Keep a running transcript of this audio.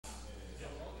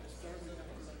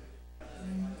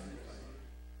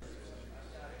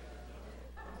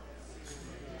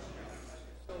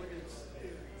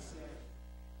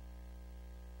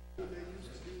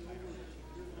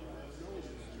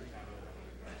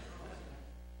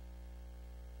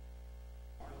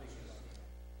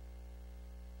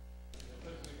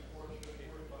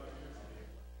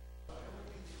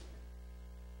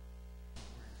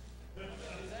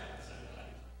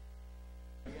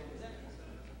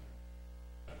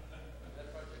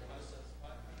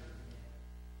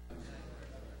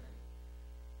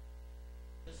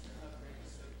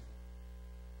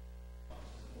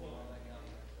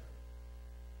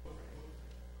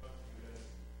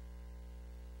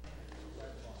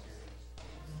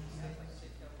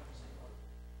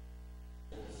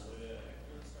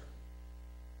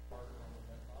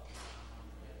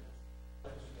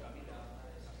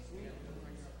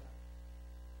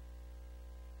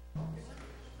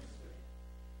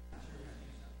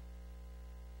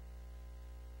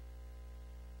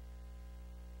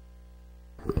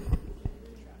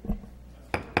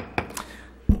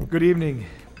Good evening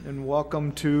and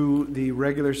welcome to the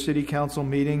regular City Council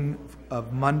meeting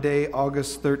of Monday,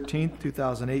 August 13th,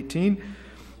 2018.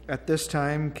 At this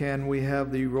time, can we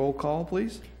have the roll call,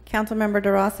 please? Councilmember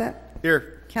Durossette.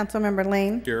 Here. Councilmember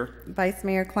Lane. Here. Vice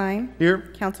Mayor Kline.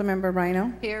 Here. Councilmember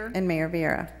Ryno. Here. And Mayor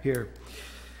Vierra. Here.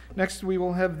 Next, we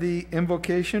will have the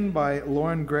invocation by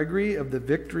Loren Gregory of the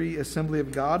Victory Assembly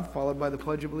of God, followed by the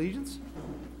Pledge of Allegiance.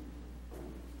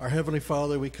 Our Heavenly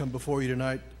Father, we come before you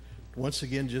tonight once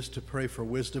again just to pray for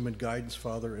wisdom and guidance,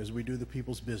 Father, as we do the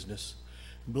people's business.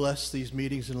 Bless these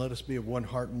meetings and let us be of one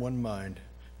heart and one mind.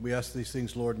 We ask these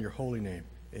things, Lord, in your holy name.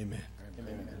 Amen.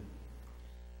 Amen.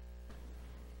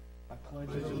 I pledge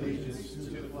allegiance to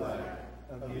the flag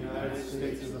of the United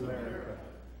States of America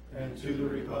and to the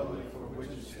republic for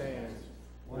which it stands,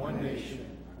 one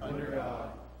nation, under God,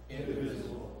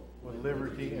 indivisible, with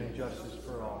liberty and justice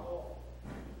for all.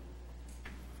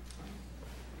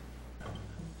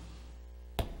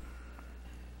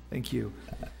 Thank you.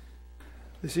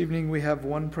 This evening we have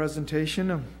one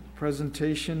presentation, a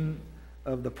presentation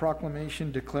of the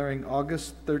proclamation declaring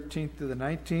August 13th to the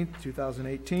 19th,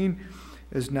 2018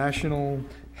 as National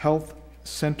Health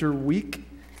Center Week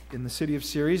in the city of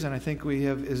Ceres. And I think we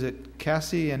have, is it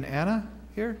Cassie and Anna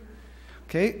here?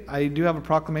 Okay, I do have a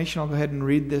proclamation. I'll go ahead and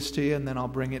read this to you and then I'll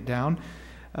bring it down.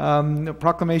 A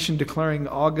proclamation declaring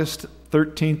August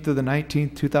 13th to the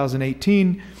 19th,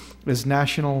 2018 is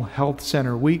National Health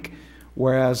Center Week,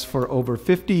 whereas for over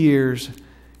 50 years,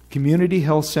 community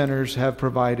health centers have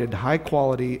provided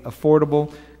high-quality,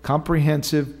 affordable,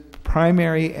 comprehensive,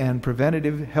 primary and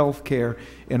preventative health care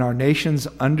in our nation's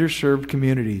underserved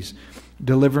communities,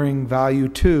 delivering value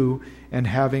to and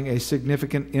having a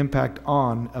significant impact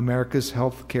on America's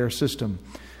health care system.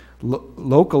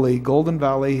 Locally, Golden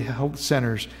Valley Health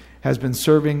Centers has been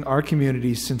serving our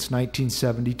communities since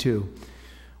 1972.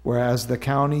 Whereas the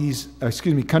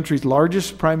country's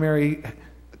largest primary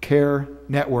care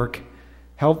network,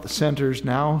 health centers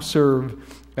now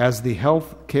serve as the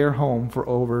health care home for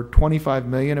over 25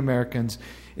 million Americans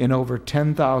in over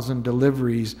 10,000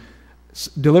 delivery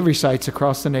sites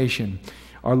across the nation.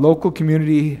 Our local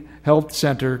community health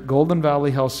center, Golden Valley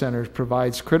Health Centers,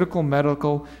 provides critical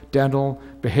medical, dental,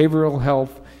 behavioral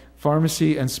health,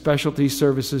 pharmacy, and specialty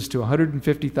services to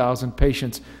 150,000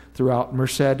 patients throughout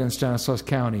Merced and Stanislaus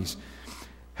counties.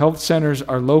 Health centers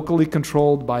are locally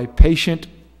controlled by patient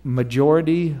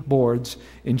majority boards,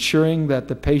 ensuring that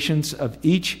the patients of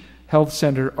each health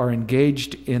center are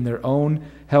engaged in their own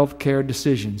health care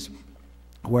decisions.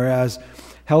 Whereas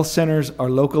health centers are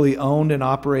locally owned and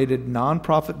operated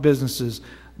nonprofit businesses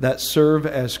that serve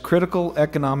as critical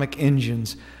economic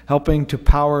engines, helping to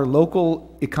power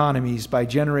local economies by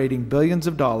generating billions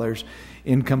of dollars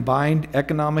in combined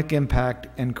economic impact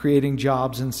and creating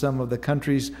jobs in some of the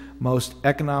country's most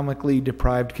economically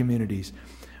deprived communities.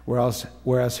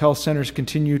 Whereas health centers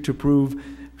continue to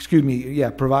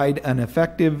provide an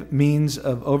effective means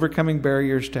of overcoming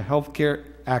barriers to healthcare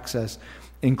access,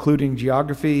 including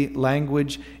geography,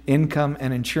 language, income,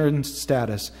 and insurance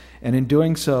status, and in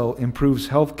doing so improves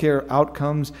healthcare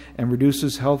outcomes and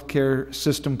reduces healthcare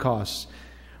system costs.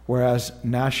 Whereas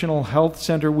National Health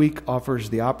Center Week offers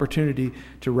the opportunity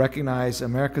to recognize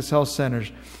America's health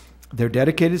centers, their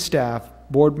dedicated staff,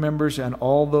 board members, and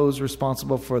all those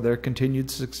responsible for their continued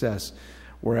success.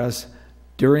 Whereas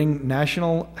during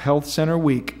National Health Center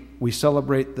Week, we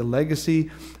celebrate the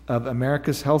legacy of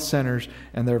America's health centers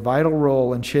and their vital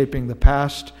role in shaping the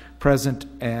past, present,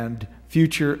 and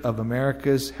future of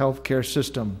America's healthcare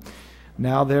system.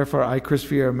 Now, therefore, I, Chris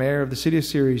Vierra, Mayor of the City of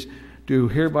Ceres, do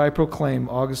hereby proclaim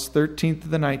August 13th to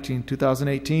the 19th,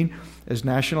 2018 as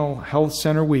National Health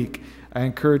Center Week. I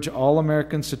encourage all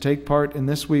Americans to take part in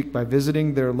this week by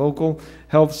visiting their local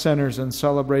health centers and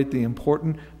celebrate the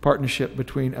important partnership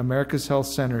between America's health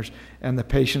centers and the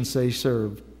patients they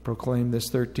serve. Proclaim this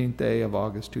 13th day of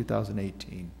August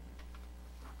 2018.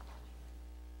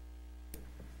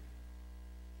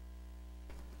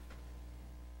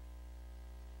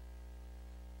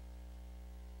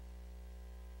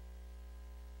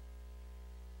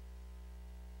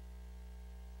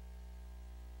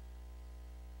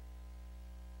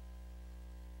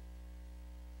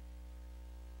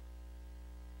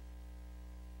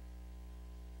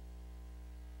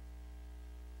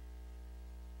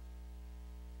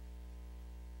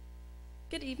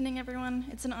 Good evening, everyone.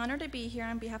 It's an honor to be here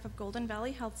on behalf of Golden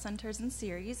Valley Health Centers and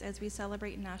Ceres as we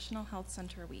celebrate National Health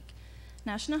Center Week.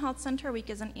 National Health Center Week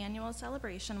is an annual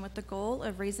celebration with the goal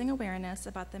of raising awareness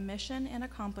about the mission and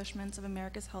accomplishments of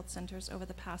America's health centers over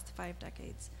the past 5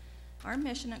 decades. Our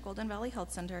mission at Golden Valley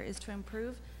Health Center is to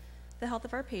improve the health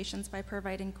of our patients by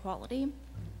providing quality,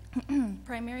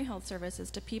 primary health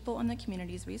services to people in the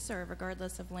communities we serve,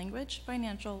 regardless of language,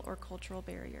 financial, or cultural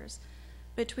barriers.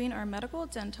 Between our medical,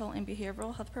 dental, and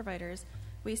behavioral health providers,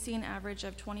 we see an average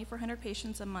of 2,400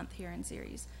 patients a month here in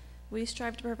Ceres. We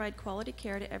strive to provide quality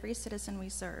care to every citizen we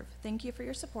serve. Thank you for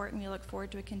your support, and we look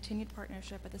forward to a continued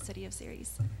partnership with the City of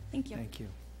Ceres. Thank you. Thank you.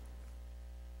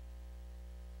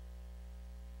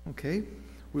 Okay,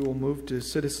 we will move to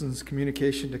citizens'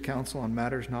 communication to council on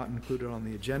matters not included on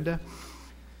the agenda.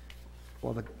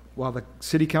 While the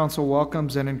City Council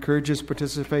welcomes and encourages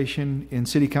participation in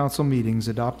City Council meetings,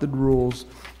 adopted rules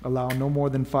allow no more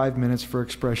than 5 minutes for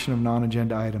expression of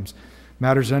non-agenda items.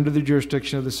 Matters under the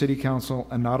jurisdiction of the City Council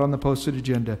and not on the posted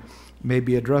agenda may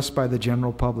be addressed by the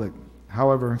general public.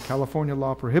 However, California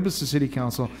law prohibits the City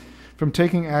Council from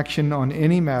taking action on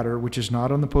any matter which is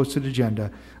not on the posted agenda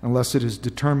unless it is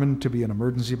determined to be an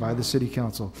emergency by the City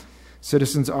Council.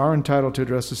 Citizens are entitled to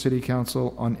address the City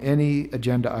Council on any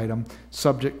agenda item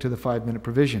subject to the 5-minute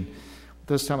provision.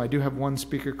 This time I do have one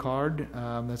speaker card.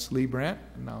 That's Lee Brandt,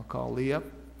 and I'll call Lee up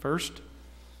first.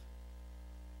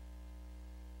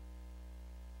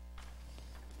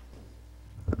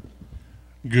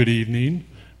 Good evening.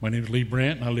 My name is Lee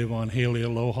Brandt, and I live on Haley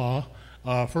Aloha.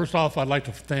 First off, I'd like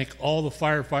to thank all the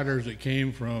firefighters that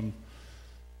came from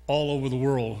all over the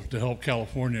world to help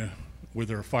California with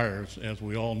their fires. As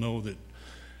we all know, that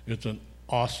it's an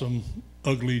awesome,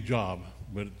 ugly job,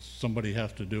 but somebody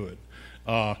has to do it.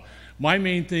 My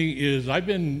main thing is I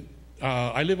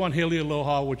live on Haley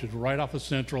Aloha, which is right off of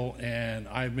Central, and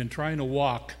I've been trying to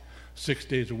walk 6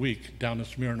 days a week down to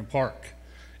Smyrna Park.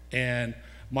 And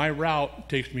my route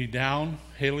takes me down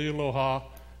Haley Aloha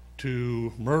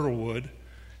to Myrtlewood,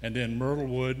 and then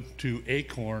Myrtlewood to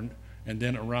Acorn, and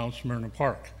then around Smyrna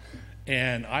Park.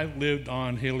 And I've lived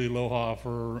on Haley Aloha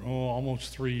for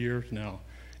almost 3 years now.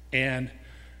 And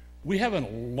we have a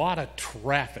lot of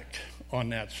traffic on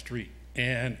that street.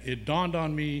 And it dawned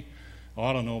on me,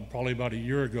 I don't know, probably about a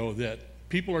year ago, that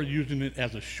people are using it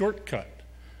as a shortcut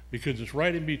because it's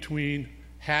right in between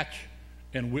Hatch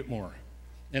and Whitmore.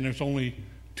 And there's only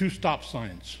 2 stop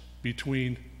signs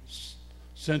between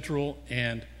Central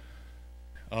and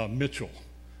Mitchell.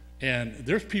 And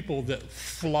there's people that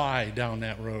fly down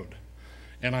that road.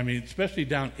 And I mean, especially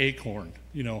down Acorn,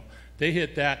 you know, they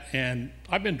hit that. And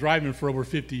I've been driving for over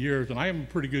 50 years, and I am a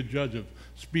pretty good judge of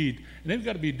speed. And they've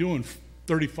got to be doing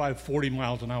 35, 40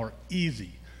 miles an hour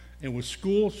easy. And with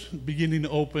schools beginning to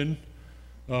open,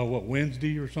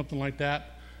 Wednesday or something like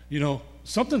that, you know,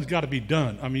 something's got to be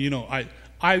done. I mean, you know,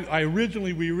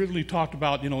 we originally talked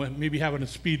about, you know, maybe having a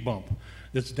speed bump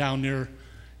that's down there,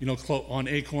 you know, on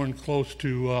Acorn close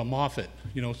to Moffett,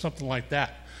 you know, something like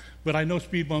that. But I know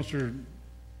speed bumps are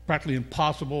practically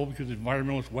impossible because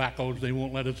environmentalist wackos, they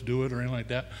won't let us do it or anything like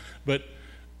that. But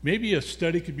maybe a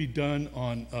study could be done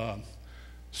on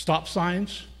stop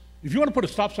signs. If you want to put a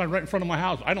stop sign right in front of my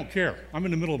house, I don't care. I'm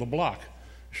in the middle of the block.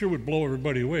 Sure would blow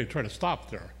everybody away to try to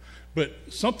stop there. But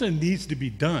something needs to be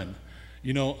done.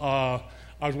 You know,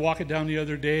 I was walking down the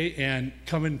other day and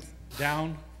coming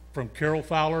down from Carroll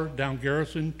Fowler down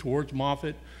Garrison towards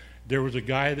Moffett, there was a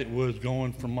guy that was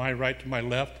going from my right to my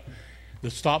left. The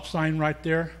stop sign right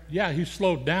there, yeah, he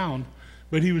slowed down,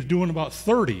 but he was doing about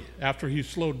 30 after he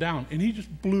slowed down, and he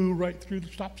just blew right through the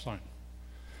stop sign.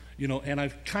 You know, and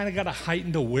I've kind of got a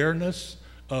heightened awareness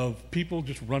of people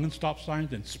just running stop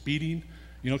signs and speeding,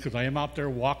 you know, because I am out there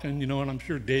walking, you know, and I'm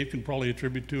sure Dave can probably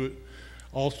attribute to it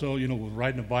also, you know, with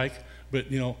riding a bike. But,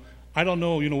 you know, I don't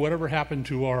know, you know, whatever happened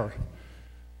to our,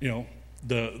 you know,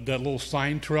 that little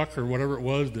sign truck or whatever it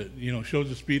was that, you know, shows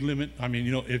the speed limit. I mean,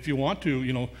 you know, if you want to,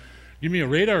 you know, give me a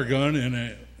radar gun and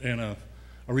a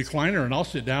recliner, and I'll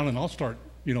sit down and I'll start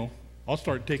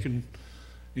taking,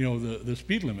 you know, the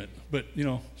speed limit. But, you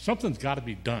know, something's got to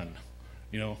be done,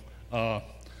 you know. But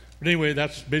anyway,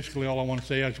 that's basically all I want to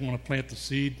say. I just want to plant the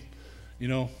seed, you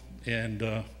know,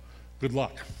 and good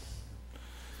luck.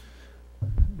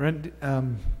 Brent,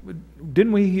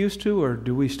 didn't we used to, or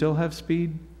do we still have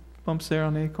speed bumps there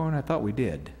on Acorn? I thought we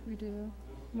did. We do.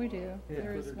 Yeah,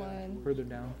 there is one further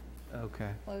down. Okay.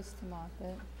 close to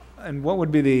Moffett. And what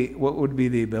would be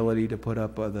the ability to put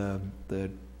up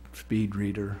the speed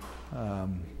reader?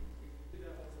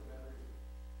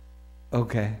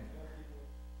 Okay.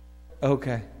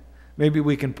 Maybe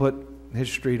we can put his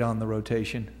street on the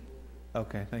rotation.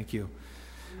 Okay, thank you.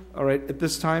 All right, at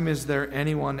this time, is there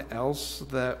anyone else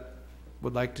that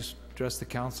would like to address the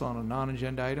council on a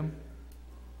non-agenda item?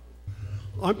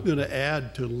 I'm going to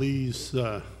add to Lee's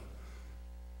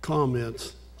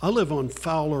comments. I live on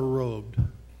Fowler Road.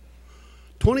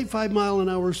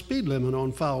 25-mile-an-hour speed limit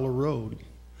on Fowler Road.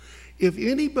 If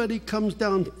anybody comes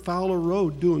down Fowler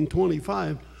Road doing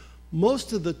 25,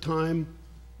 most of the time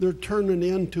they're turning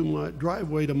into my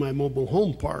driveway to my mobile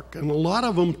home park, and a lot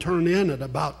of them turn in at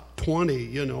about 20,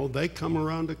 you know, they come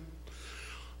around to,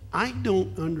 I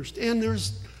don't understand.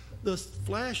 There's this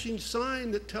flashing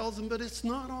sign that tells them, but it's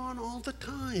not on all the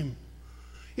time.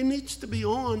 It needs to be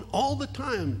on all the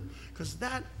time, because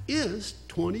that is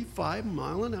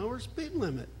 25-mile-an-hour speed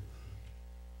limit.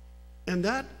 And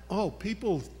that,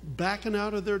 people backing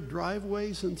out of their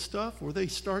driveways and stuff, where they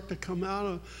start to come out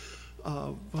of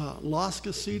Las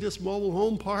Casitas Mobile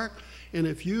Home Park, and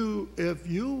if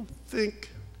you think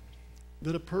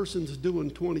that a person's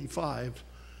doing 25,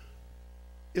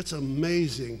 it's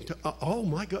amazing. Oh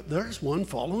my God, there's one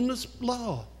following this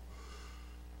law.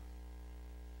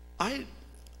 I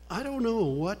don't know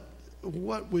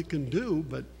what we can do,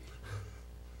 but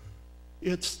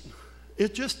it's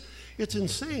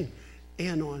insane.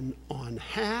 And on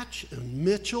Hatch and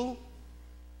Mitchell,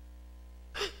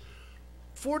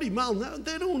 40 miles an hour,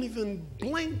 they don't even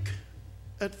blink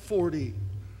at 40.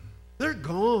 They're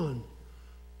gone.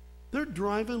 They're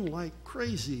driving like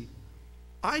crazy.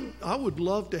 I would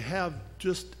love to have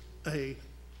just a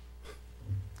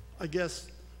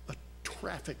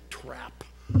traffic trap,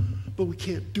 but we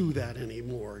can't do that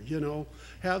anymore, you know.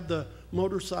 Have the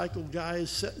motorcycle guys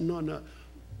sitting on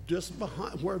just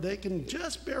behind where they can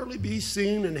just barely be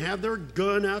seen and have their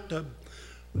gun out,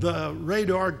 the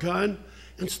radar gun,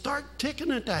 and start ticking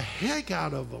it the heck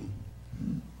out of them.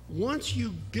 Once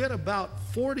you get about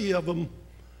 40 of them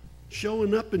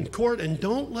showing up in court, and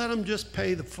don't let them just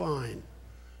pay the fine.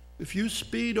 If you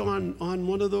speed on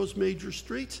one of those major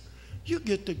streets, you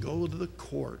get to go to the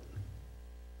court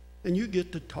and you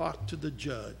get to talk to the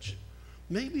judge.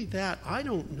 Maybe that, I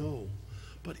don't know,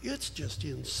 but it's just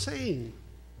insane.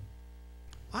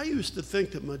 I used to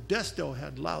think that Modesto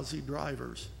had lousy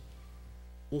drivers.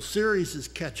 Well, Ceres is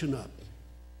catching up.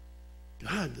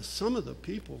 God, some of the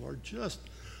people are just,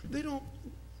 they don't,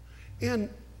 and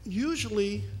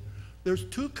usually there's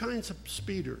two kinds of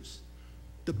speeders.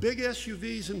 The big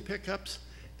SUVs and pickups,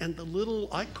 and the little,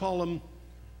 I call them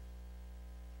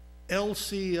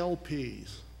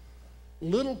LCLPs,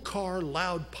 little car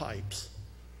loud pipes.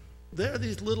 They're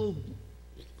these little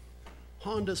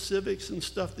Honda Civics and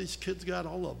stuff. These kids got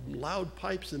all the loud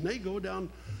pipes, and they go down,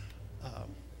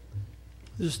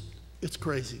 it's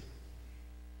crazy.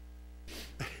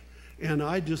 And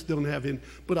I just don't have any,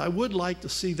 but I would like to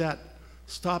see that,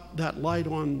 stop that light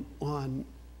on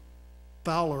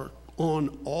Fowler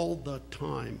on all the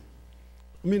time.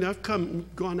 I mean, I've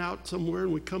gone out somewhere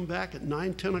and we come back at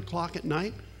 9, 10 o'clock at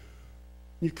night.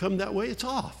 You come that way, it's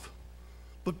off.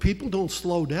 But people don't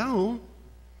slow down.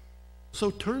 So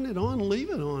turn it on, leave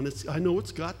it on. I know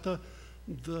it's got the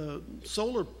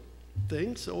solar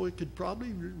thing, so it could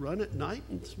probably run at night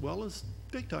as well as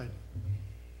big time.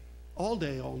 All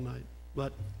day, all night.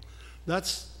 But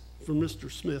that's for Mr.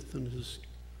 Smith and his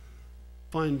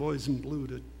fine boys in blue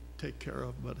to take care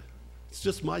of, but it's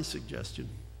just my suggestion.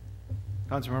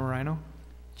 Councilmember Ryno?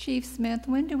 Chief Smith,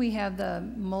 when do we have the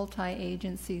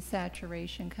multi-agency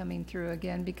saturation coming through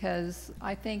again? Because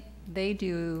I think they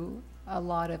do a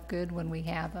lot of good when we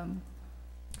have them.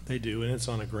 They do, and it's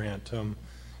on a grant.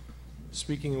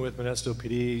 Speaking with Modesto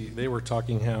PD, they were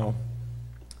talking how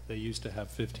they used to have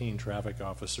 15 traffic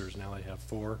officers, now they have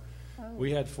 4. Oh.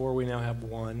 We had 4, we now have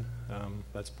 1.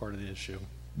 That's part of the issue.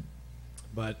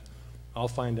 But I'll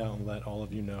find out and let all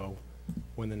of you know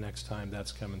when the next time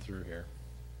that's coming through here.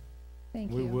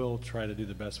 Thank you. We will try to do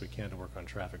the best we can to work on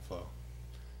traffic flow.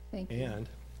 Thank you. And,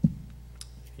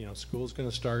 you know, school's going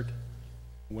to start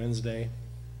Wednesday,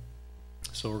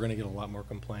 so we're going to get a lot more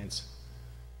complaints.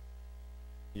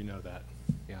 You know that.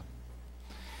 Yeah.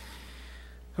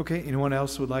 Okay, anyone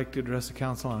else would like to address the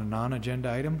council on a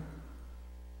non-agenda item?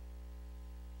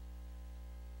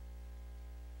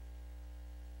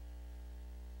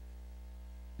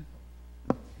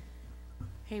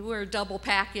 Hey, we're a double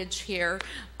package here.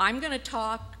 I'm going to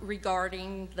talk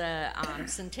regarding the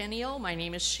Centennial. My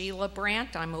name is Sheila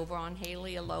Brandt. I'm over on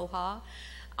Haley Aloha.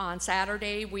 On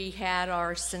Saturday, we had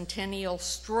our Centennial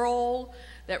stroll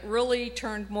that really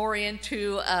turned more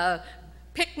into a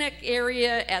picnic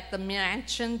area at the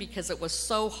mansion because it was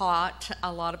so hot.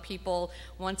 A lot of people,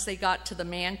 once they got to the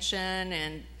mansion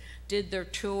and did their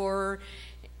tour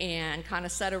and kind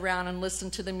of sat around and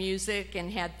listened to the music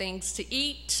and had things to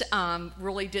eat,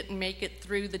 really didn't make it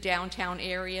through the downtown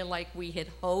area like we had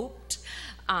hoped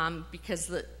because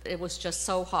it was just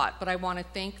so hot. But I want to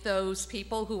thank those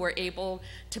people who were able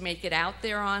to make it out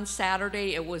there on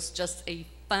Saturday. It was just a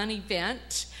fun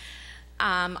event.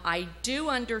 I do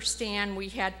understand we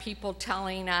had people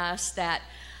telling us that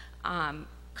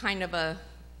kind of a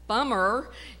bummer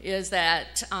is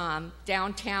that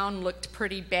downtown looked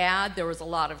pretty bad. There was a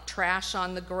lot of trash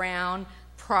on the ground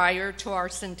prior to our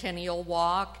Centennial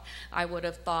Walk. I would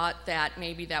have thought that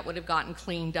maybe that would have gotten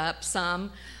cleaned up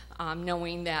some,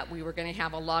 knowing that we were going to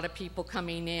have a lot of people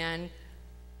coming in,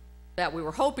 that we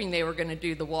were hoping they were going to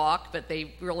do the walk, but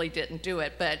they really didn't do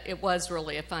it. But it was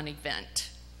really a fun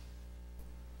event.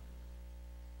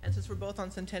 And since we're both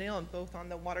on Centennial and both on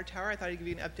the water tower, I thought I'd give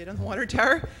you an update on the water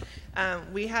tower.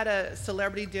 We had a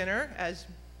celebrity dinner, as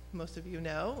most of you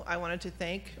know. I wanted to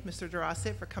thank Mr.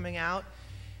 Durossette for coming out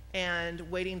and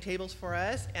waiting tables for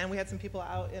us. And we had some people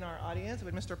out in our audience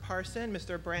with Mr. Parson,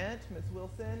 Mr. Brandt, Ms.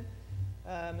 Wilson,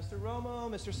 Mr.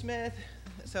 Romo, Mr. Smith.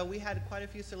 So we had quite a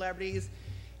few celebrities.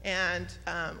 And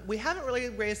we haven't really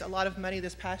raised a lot of money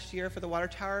this past year for the water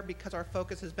tower because our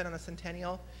focus has been on the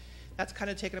Centennial. That's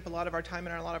kind of taken up a lot of our time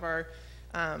and a lot of our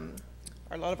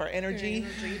energy.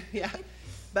 Yeah.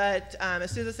 But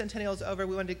as soon as the Centennial is over,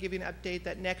 we wanted to give you an update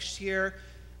that next year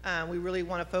we really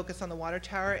want to focus on the water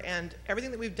tower. And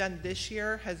everything that we've done this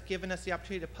year has given us the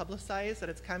opportunity to publicize that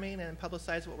it's coming and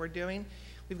publicize what we're doing.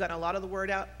 We've gotten a lot of the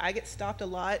word out. I get stopped a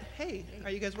lot. Hey,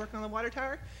 are you guys working on the water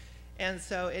tower? And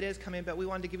so it is coming, but we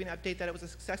wanted to give you an update that it was a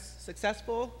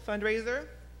successful fundraiser.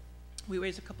 We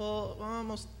raised a couple,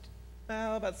 almost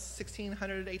about $1,600,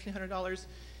 $1,800.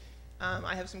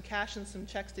 I have some cash and some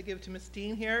checks to give to Miss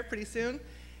Dean here pretty soon.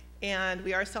 And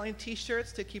we are selling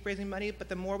T-shirts to keep raising money, but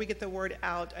the more we get the word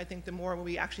out, I think the more when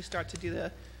we actually start to do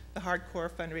the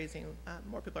hardcore fundraising,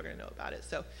 more people are going to know about it.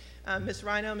 So Ms.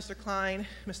 Ryno, Mr. Kline,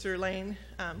 Mr. Lane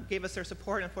gave us their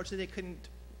support. Unfortunately, they couldn't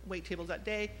wait tables that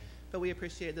day, but we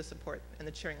appreciated the support and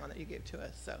the cheering on that you gave to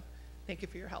us. So thank you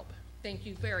for your help. Thank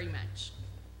you very much.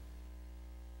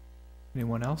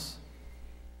 Anyone else?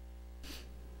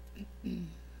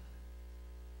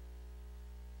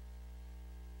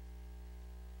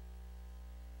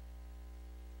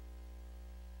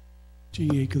 G.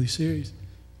 Akeley Ceres.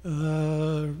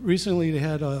 Recently they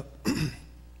had a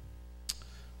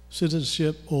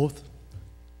citizenship oath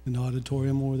in the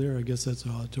auditorium over there. I guess that's the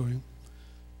auditorium.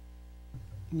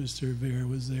 Mr. Vierra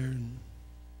was there and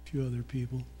a few other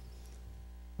people.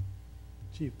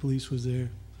 Chief of Police was there.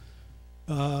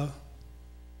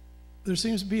 There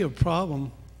seems to be a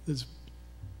problem that's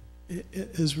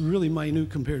is really minute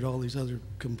compared to all these other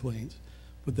complaints,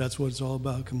 but that's what it's all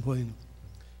about, complaining.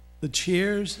 The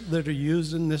chairs that are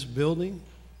used in this building,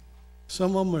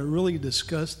 some of them are really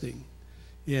disgusting,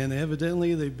 and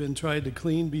evidently they've been tried to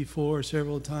clean before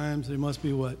several times. They must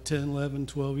be, what, 10, 11,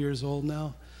 12 years old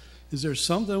now? Is there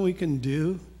something we can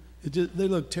do? They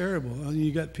look terrible. I mean,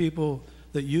 you got people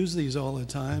that use these all the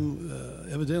time.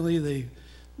 Evidently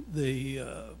they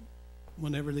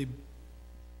whenever they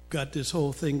got this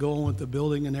whole thing going with the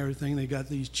building and everything, they got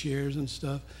these chairs and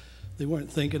stuff. They weren't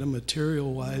thinking of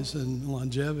material-wise and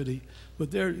longevity.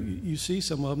 But there, you see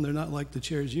some of them, they're not like the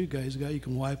chairs you guys got. You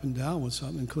can wipe them down with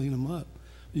something and clean them up.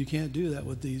 You can't do that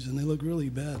with these, and they look really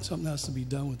bad. Something has to be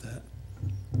done with that.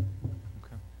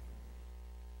 Okay.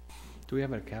 Do we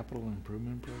have a capital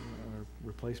improvement program or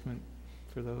replacement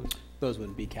for those? Those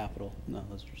wouldn't be capital. No,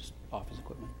 those are just office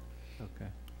equipment. Okay.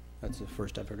 That's the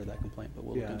first I've heard of that complaint, but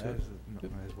we'll look into it.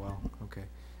 As well. Okay.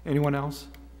 Anyone else?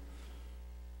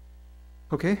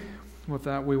 Okay. With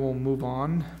that, we will move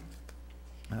on.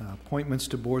 Appointments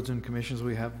to boards and commissions.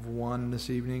 We have one this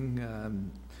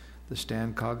evening. The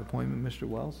StanCOG appointment, Mr.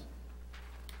 Wells.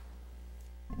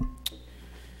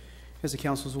 As the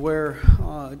council is aware,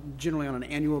 generally on an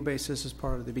annual basis, as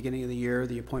part of the beginning of the year,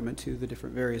 the appointment to the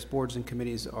different various boards and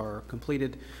committees are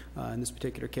completed. In this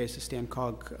particular case, the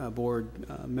StanCOG board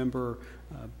member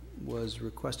was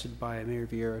requested by Mayor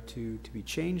Vierra to be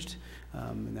changed,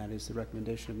 and that is the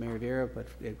recommendation of Mayor Vierra, but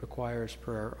it requires,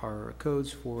 per our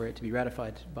codes, for it to be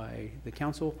ratified by the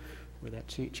council. For that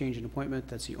change in appointment,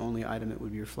 that's the only item that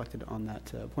would be reflected on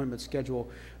that appointment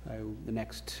schedule. The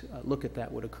next look at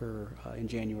that would occur in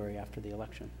January after the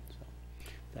election. So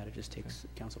that it just takes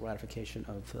council ratification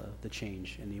of the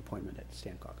change in the appointment at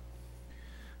StanCOG.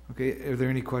 Okay, are there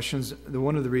any questions?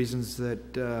 One of the reasons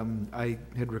that I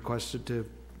had requested to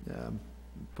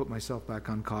put myself back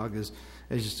on COG is,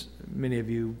 as many of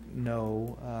you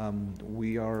know,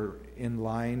 we are in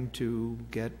line to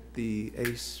get the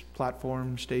ACE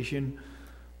platform station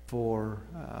for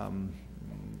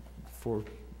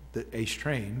the ACE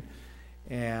train,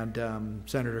 and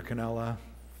Senator Cannella,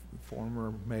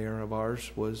 former mayor of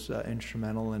ours, was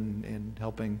instrumental in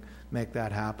helping make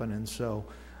that happen. And so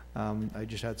I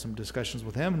just had some discussions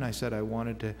with him, and I said I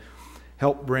wanted to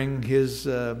help bring his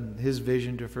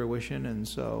vision to fruition, and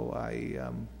so I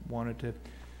wanted to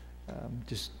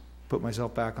just put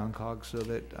myself back on COG so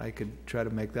that I could try to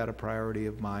make that a priority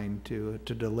of mine to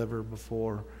deliver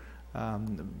before,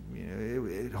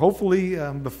 hopefully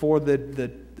before the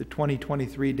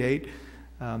 2023 date.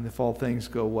 If all things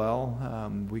go well,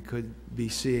 we could be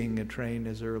seeing a train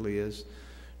as early as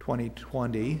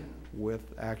 2020 with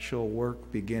actual work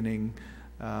beginning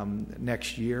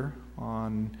next year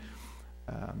on,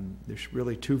 there's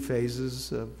really two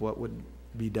phases of what would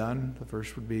be done. The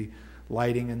first would be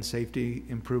lighting and safety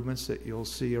improvements that you'll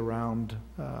see around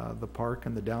the park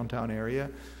and the downtown area,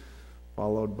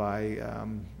 followed by,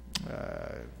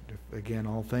 again,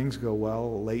 all things go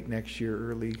well, late next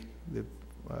year, early the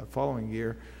following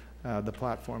year, the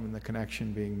platform and the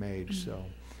connection being made. So,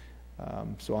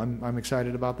 so I'm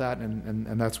excited about that,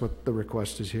 and that's what the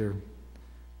request is here.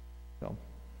 So,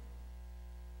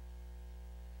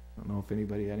 I don't know if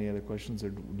anybody any other questions,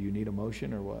 or do you need a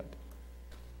motion or what?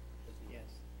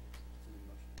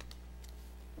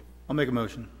 I'll make a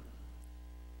motion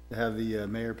to have the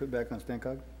mayor put back on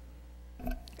StanCOG.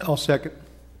 I'll second.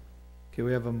 Okay,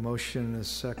 we have a motion and a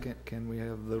second. Can we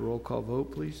have the roll call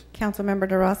vote, please?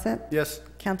 Councilmember Durossette? Yes.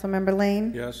 Councilmember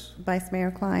Lane? Yes. Vice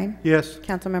Mayor Kline? Yes.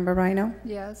 Councilmember Ryno?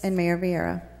 Yes. And Mayor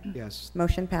Vierra? Yes.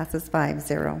 Motion passes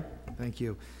 5-0. Thank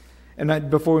you. And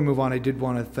before we move on, I did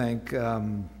want to thank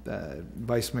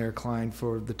Vice Mayor Kline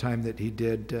for the time that he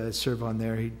did serve on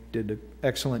there. He did an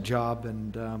excellent job,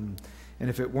 and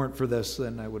if it weren't for this,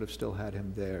 then I would have still had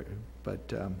him there.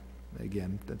 But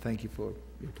again, thank you for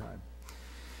your time.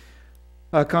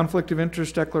 Conflict of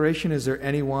interest declaration. Is there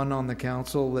anyone on the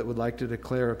council that would like to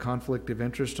declare a conflict of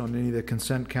interest on any of the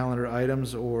consent calendar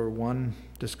items or one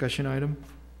discussion item?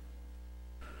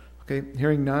 Okay,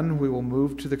 hearing none, we will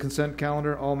move to the consent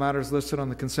calendar. All matters listed on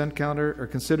the consent calendar are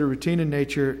considered routine in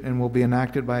nature and will be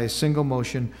enacted by a single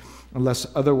motion unless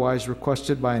otherwise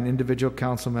requested by an individual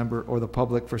council member or the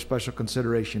public for special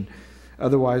consideration.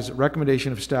 Otherwise,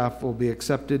 recommendation of staff will be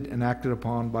accepted and acted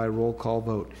upon by roll call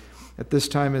vote. At this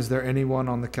time, is there anyone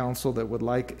on the council that would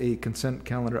like a consent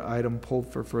calendar item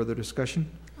pulled for further discussion?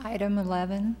 Item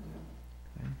 11.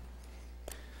 Okay.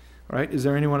 All right, is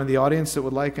there anyone in the audience that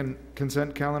would like a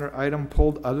consent calendar item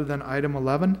pulled other than item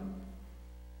 11?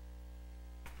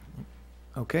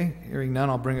 Okay, hearing none,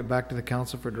 I'll bring it back to the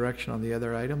council for direction on the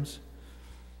other items.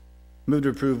 Move to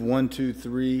approve 1, 2,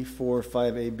 3, 4,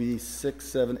 5, A, B, 6,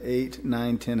 7, 8,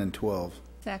 9, 10, and 12.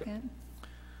 Second.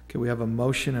 Okay, we have a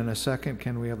motion and a second.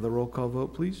 Can we have the roll call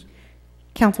vote, please?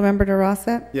 Councilmember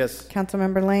Durossette? Yes.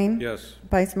 Councilmember Lane? Yes.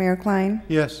 Vice Mayor Kline?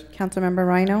 Yes. Councilmember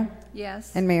Ryno?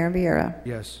 Yes. And Mayor Vierra?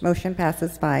 Yes. Motion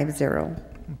passes 5-0.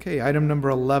 Okay, item number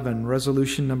 11,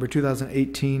 resolution number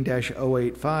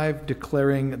 2018-085,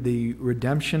 declaring the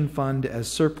redemption fund as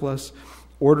surplus,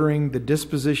 ordering the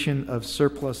disposition of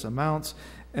surplus amounts,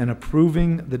 and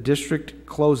approving the district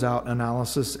closeout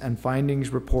analysis and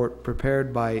findings report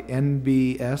prepared by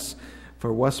NBS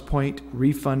for West Point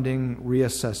Refunding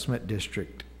Reassessment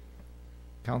District.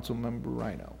 Councilmember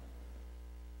Ryno.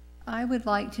 I would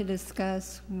like to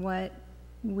discuss what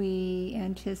we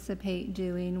anticipate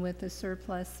doing with the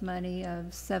surplus money of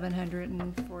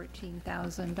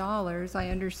 $714,000. I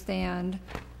understand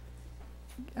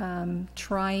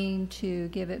trying to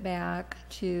give it back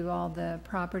to all the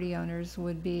property owners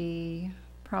would be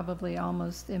probably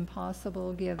almost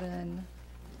impossible given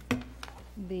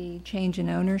the change in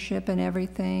ownership and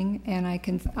everything. And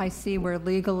I see where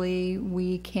legally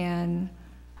we can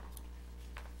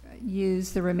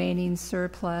use the remaining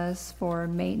surplus for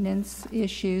maintenance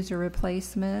issues or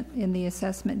replacement in the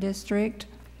assessment district.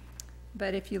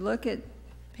 But if you look at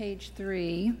page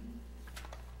 3,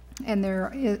 and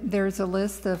there's a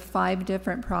list of 5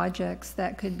 different projects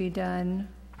that could be done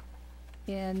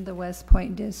in the West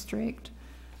Point district.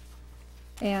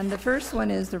 And the first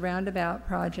one is the roundabout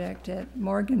project at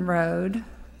Morgan Road,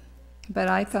 but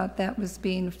I thought that was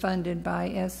being funded by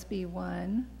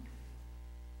SB1.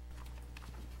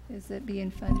 Is it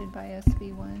being funded by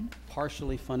SB1?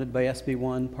 Partially funded by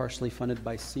SB1, partially funded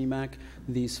by CMAQ.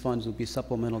 These funds will be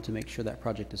supplemental to make sure that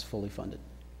project is fully funded.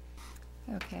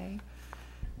 Okay.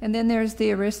 And then there's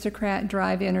the Aristocrat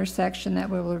Drive intersection that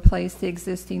will replace the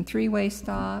existing 3-way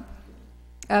stop,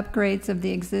 upgrades of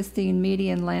the existing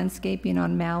median landscaping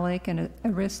on Malik and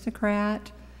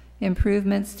Aristocrat,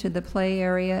 improvements to the play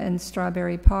area in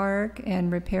Strawberry Park,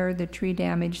 and repair the tree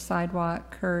damaged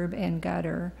sidewalk, curb, and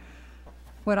gutter.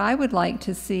 What I would like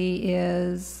to see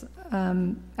is,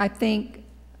 I think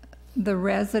the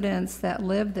residents that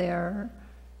live there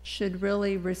should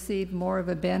really receive more of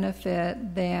a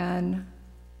benefit than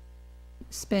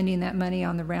spending that money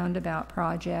on the roundabout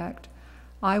project.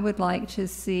 I would like to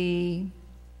see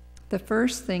the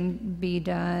first thing be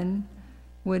done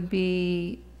would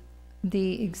be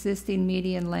the existing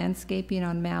median landscaping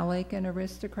on Malik and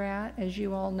Aristocrat. As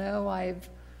you all know, I've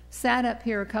sat up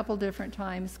here a couple different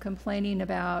times complaining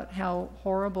about how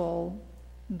horrible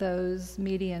those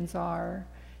medians are.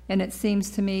 And it seems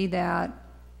to me that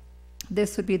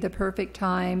this would be the perfect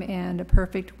time and a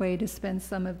perfect way to spend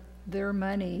some of their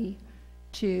money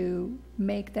to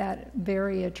make that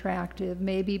very attractive.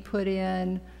 Maybe put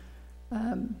in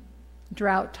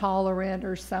drought tolerant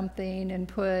or something, and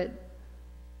put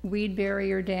weed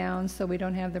barrier down so we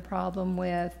don't have the problem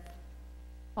with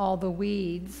all the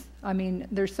weeds. I mean,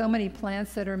 there's so many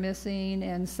plants that are missing,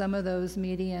 and some of those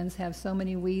medians have so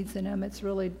many weeds in them. It's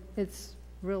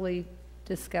really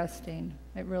disgusting.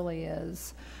 It really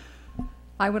is.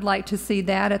 I would like to see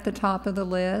that at the top of the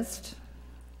list.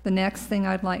 The next thing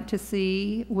I'd like to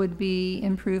see would be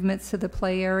improvements to the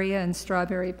play area in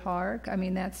Strawberry Park. I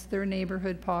mean, that's their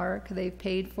neighborhood park. They've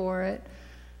paid for it.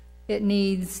 It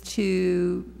needs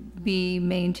to be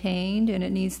maintained and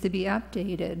it needs to be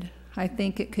updated. I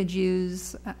think it could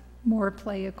use more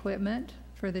play equipment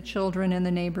for the children in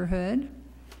the neighborhood.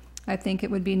 I think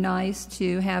it would be nice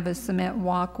to have a cement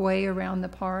walkway around the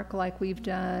park like we've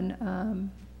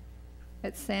done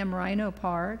at Sam Ryno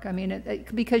Park. I mean,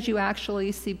 because you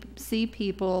actually see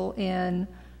people in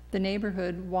the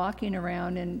neighborhood walking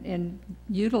around and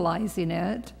utilizing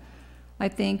it. I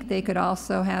think they could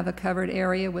also have a covered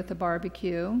area with a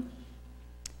barbecue.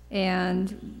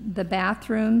 And the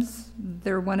bathrooms,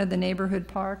 they're one of the neighborhood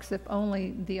parks, if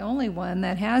only the only one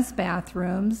that has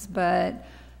bathrooms, but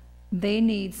they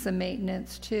need some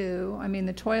maintenance too. I mean,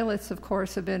 the toilets, of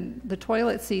course, the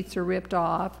toilet seats are ripped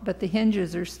off, but the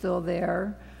hinges are still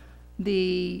there.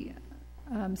 The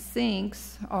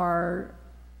sinks are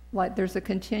like there's a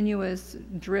continuous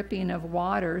dripping of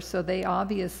water, so they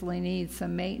obviously need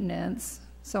some maintenance.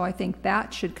 So I think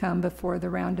that should come before the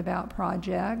roundabout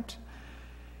project.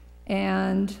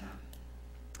 And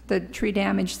the tree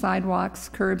damaged sidewalks,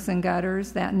 curbs, and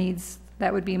gutters, that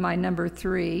would be my number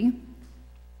 3.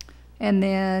 And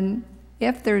then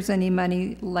if there's any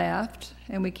money left,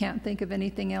 and we can't think of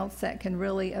anything else that can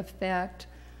really affect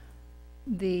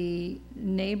the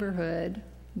neighborhood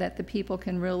that the people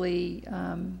can really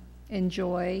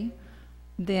enjoy,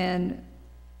 then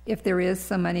if there is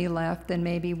some money left, then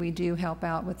maybe we do help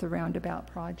out with the roundabout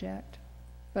project.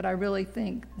 But I really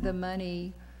think the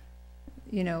money,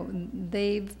 you know,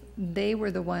 they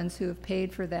were the ones who have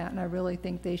paid for that, and I really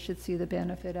think they should see the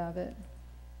benefit of it.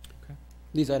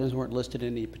 These items weren't listed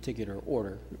in any particular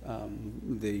order.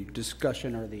 The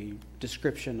discussion or the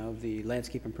description of the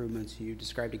landscape improvements, you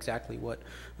described exactly what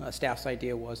staff's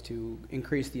idea was to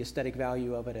increase the aesthetic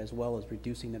value of it as well as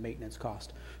reducing the maintenance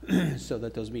cost so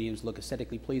that those mediums look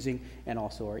aesthetically pleasing and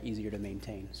also are easier to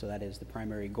maintain. So that is the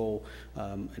primary goal.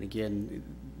 And again,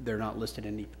 they're not listed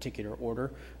in any particular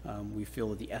order. We feel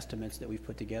that the estimates that we've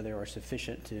put together are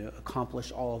sufficient to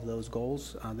accomplish all of those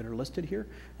goals that are listed here.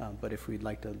 But if we'd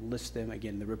like to list them,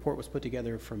 again, the report was put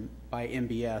together by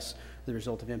MBS, the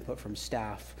result of input from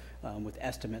staff with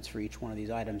estimates for each one of these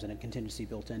items and a contingency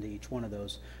built into each one of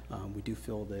those. We do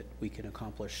feel that we can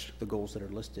accomplish the goals that are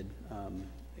listed.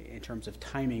 In terms of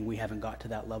timing, we haven't got to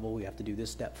that level. We have to do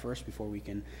this step first before we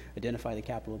can identify the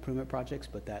capital improvement projects,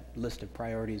 but that list of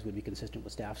priorities would be consistent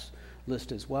with staff's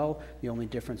list as well. The only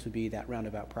difference would be that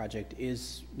roundabout project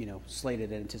is,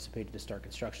 slated and anticipated to start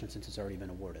construction since it's already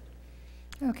been awarded.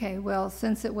 Okay, well,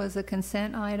 since it was a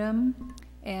consent item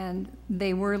and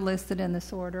they were listed in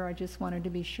this order, I just wanted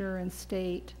to be sure and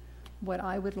state what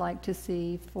I would like to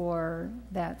see for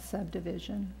that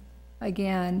subdivision.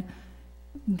 Again,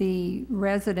 the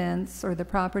residents or the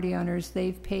property owners,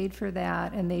 they've paid for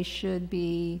that and they should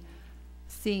be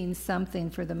seeing something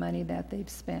for the money that they've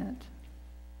spent.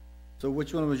 So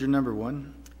which one was your number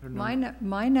 1?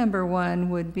 My number 1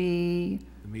 would be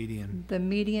the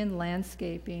median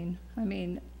landscaping. I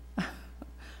mean,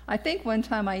 I think one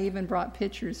time I even brought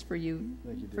pictures for you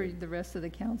for the rest of the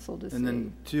council to see. And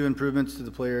then 2 improvements to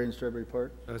the play area in Strawberry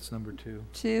Park? That's number 2.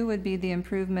 2 would be the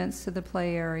improvements to the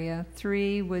play area.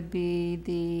 3 would be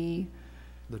the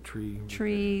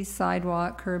tree,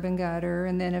 sidewalk, curb and gutter.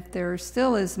 And then if there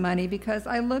still is money, because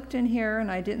I looked in here and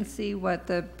I didn't see what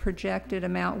the projected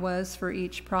amount was for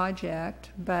each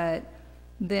project, but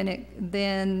then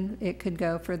it could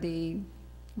go for the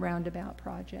roundabout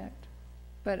project.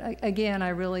 But again, I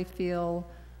really feel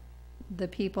the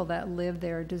people that live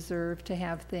there deserve to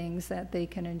have things that they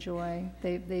can enjoy.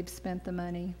 They've spent the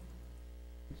money.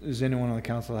 Does anyone on the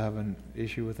council have an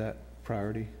issue with that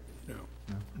priority?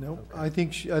 No. Okay.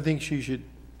 I think she should,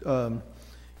 Councilmember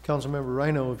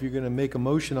Ryno, if you're going to make a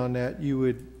motion on that, you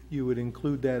would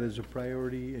include that as a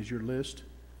priority as your list.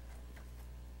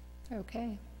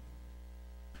 Okay.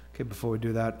 Okay, before we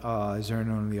do that, is there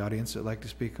anyone in the audience that'd like to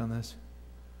speak on this?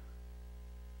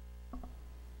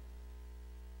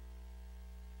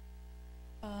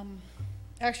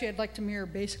 Actually, I'd like to mirror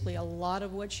basically a lot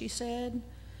of what she said.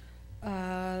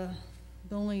 The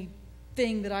only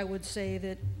thing that I would say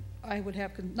that I would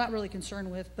have not really concern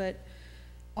with, but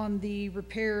on the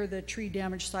repair the tree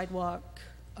damaged sidewalk,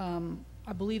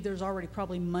 I believe there's already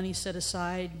probably money set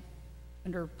aside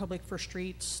under Public for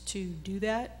Streets to do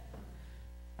that.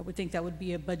 I would think that would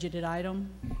be a budgeted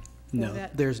item. No,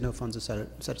 that. there's no funds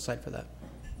set aside for that.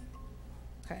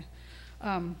 Okay.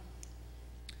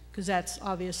 Because that's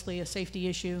obviously a safety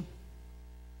issue.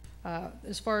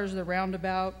 As far as the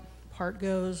roundabout part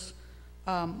goes,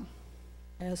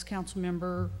 as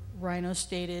Councilmember Ryno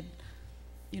stated,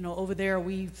 over there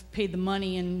we've paid the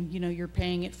money and, you're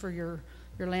paying it for your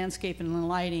landscaping and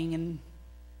lighting, and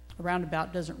a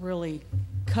roundabout doesn't really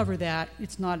cover that.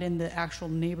 It's not in the actual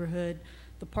neighborhood.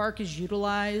 The park is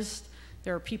utilized.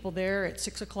 There are people there at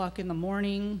 6 o'clock in the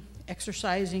morning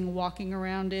exercising, walking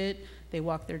around it. They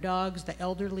walk their dogs, the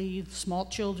elderly, small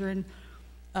children,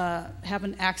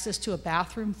 having access to a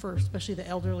bathroom for especially the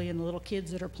elderly and the little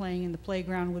kids that are playing in the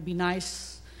playground would be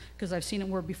nice, because I've seen it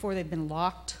where before they've been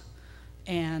locked,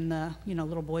 and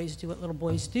little boys do what little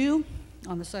boys do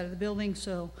on the side of the building.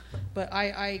 So, but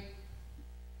I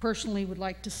personally would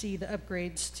like to see the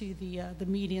upgrades to the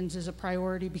medians as a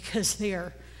priority, because they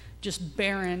are just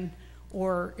barren,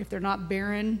 or if they're not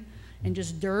barren and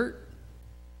just dirt,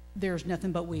 there's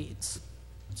nothing but weeds.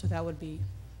 So that would be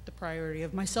the priority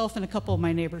of myself and a couple of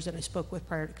my neighbors that I spoke with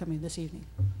prior to coming this evening.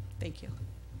 Thank you.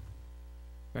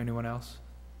 Anyone else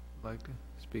like to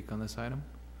speak on this item?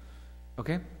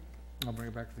 Okay, I'll bring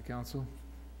it back to the council.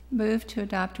 Move to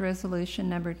adopt resolution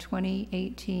number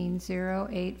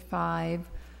 2018-085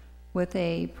 with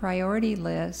a priority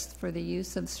list for the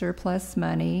use of surplus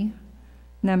money.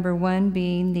 Number 1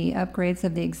 being the upgrades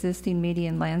of the existing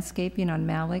median landscaping on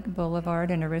Malik Boulevard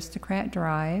and Aristocrat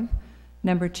Drive.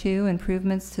 Number 2,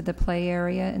 improvements to the play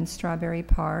area in Strawberry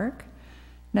Park.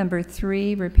 Number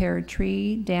 3, repaired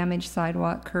tree, damaged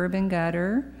sidewalk, curb and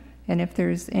gutter. And if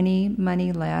there's any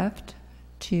money left,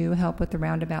 to help with the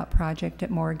roundabout project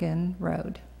at Morgan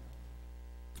Road.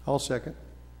 I'll second.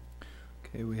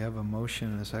 Okay, we have a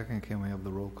motion and a second. Can we have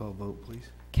the roll call vote, please?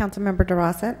 Councilmember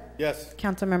Durossette? Yes.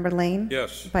 Councilmember Lane?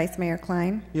 Yes. Vice Mayor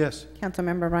Kline? Yes.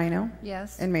 Councilmember Ryno?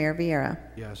 Yes. And Mayor Vierra.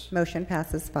 Yes. Motion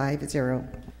passes 5-0.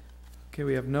 Okay,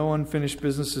 we have no unfinished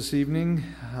business this evening,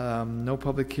 no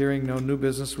public hearing, no new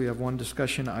business. We have one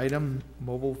discussion item,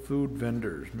 mobile food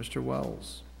vendors. Mr.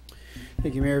 Wells.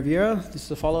 Thank you, Mayor Vierra. This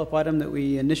is a follow-up item that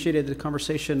we initiated the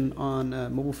conversation on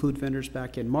mobile food vendors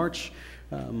back in March.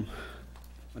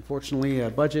 Unfortunately,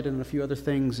 budget and a few other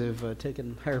things have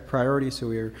taken higher priority, so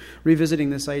we are revisiting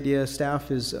this idea. Staff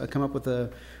has come up with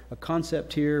a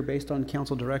concept here based on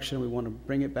council direction. We want to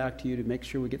bring it back to you to make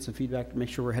sure we get some feedback, to make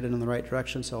sure we're headed in the right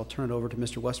direction. So I'll turn it over to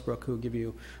Mr. Westbrook, who will give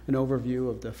you an overview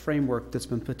of the framework that's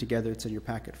been put together. It's in your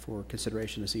packet for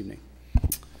consideration this evening.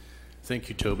 Thank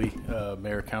you, Toby,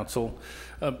 Mayor, Council.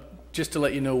 Just to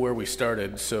let you know where we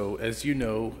started, so as you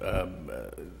know,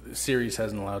 Ceres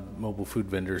hasn't allowed mobile food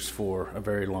vendors for a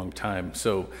very long time.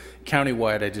 So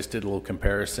countywide, I just did a little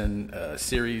comparison.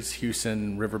 Ceres,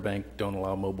 Houston, Riverbank don't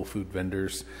allow mobile food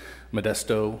vendors.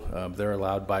 Modesto, they're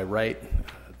allowed by right.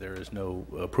 There is no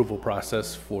approval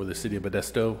process for the city of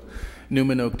Modesto.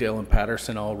 Newman, Oakdale, and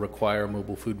Patterson all require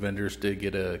mobile food vendors to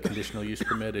get a conditional use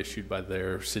permit issued by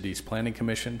their city's planning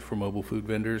commission for mobile food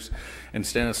vendors. And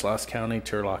Stanislaus County,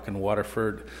 Turlock, and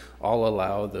Waterford all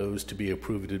allow those to be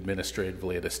approved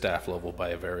administratively at a staff level by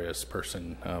a various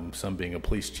person, some being a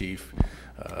police chief,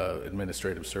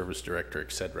 administrative service director,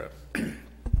 etc.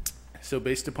 So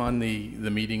based upon the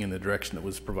meeting and the direction that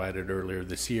was provided earlier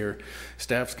this year,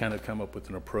 staff's kind of come up with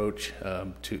an approach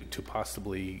to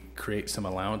possibly create some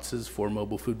allowances for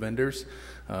mobile food vendors.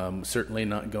 Certainly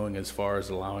not going as far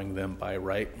as allowing them by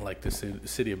right like the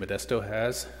city of Modesto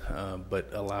has,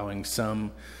 but allowing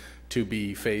some to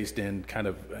be phased in kind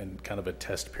of a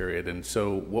test period. And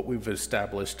so what we've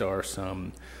established are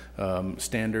some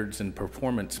standards and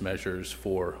performance measures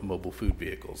for mobile food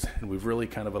vehicles. And we've really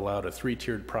kind of allowed a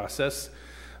three-tiered process.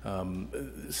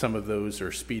 Some of those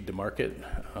are speed to market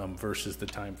versus the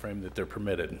time frame that they're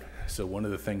permitted. So one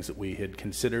of the things that we had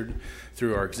considered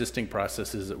through our existing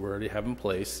processes that we already have in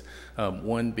place,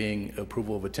 one being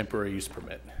approval of a temporary use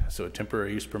permit. So a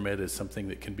temporary use permit is something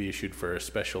that can be issued for a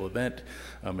special event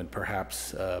and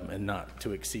perhaps and not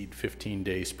to exceed 15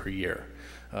 days per year.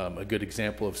 A good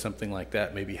example of something like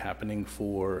that may be happening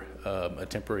for a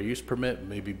temporary use permit.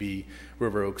 Maybe be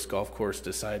River Oaks Golf Course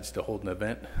decides to hold an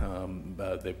event.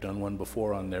 They've done one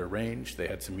before on their range. They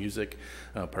had some music.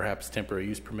 Perhaps temporary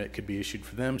use permit could be issued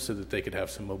for them so that they could have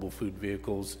some mobile food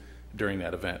vehicles during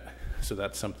that event. So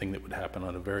that's something that would happen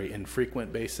on a very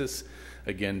infrequent basis.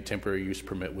 Again, temporary use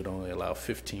permit would only allow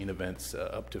 15 events,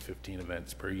 up to 15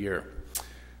 events per year.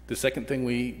 The second thing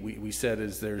we said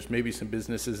is there's maybe some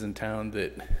businesses in town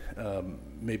that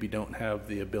maybe don't have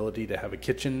the ability to have a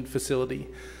kitchen facility,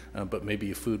 but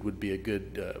maybe food would be a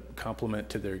good complement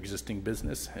to their existing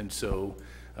business. And so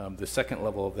the second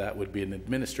level of that would be an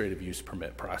administrative use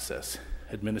permit process.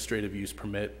 Administrative use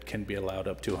permit can be allowed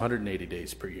up to 180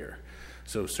 days per year.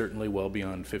 So certainly well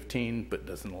beyond 15, but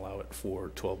doesn't allow it for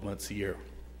 12 months a year.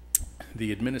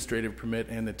 The administrative permit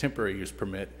and the temporary use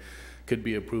permit could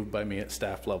be approved by me at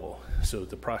staff level. So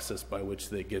the process by which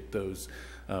they get those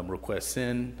requests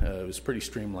in is pretty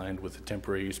streamlined, with the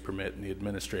temporary use permit and the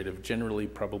administrative generally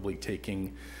probably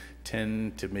taking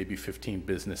 10 to maybe 15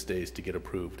 business days to get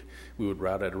approved. We would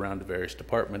route it around to various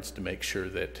departments to make sure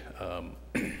that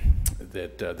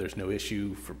there's no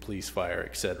issue for police, fire,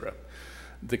 etc.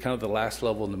 The last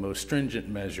level and the most stringent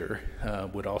measure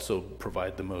would also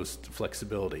provide the most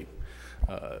flexibility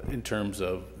in terms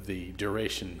of the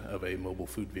duration of a mobile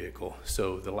food vehicle.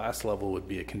 So the last level would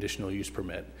be a conditional use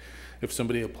permit. If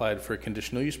somebody applied for a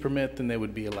conditional use permit, then they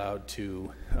would be allowed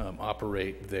to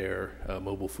operate their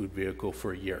mobile food vehicle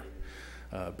for a year,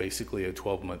 basically a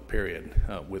 12-month period.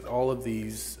 With all of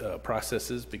these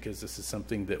processes, because this is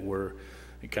something that we're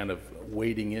kind of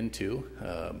wading into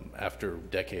after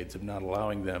decades of not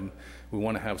allowing them, we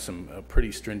want to have some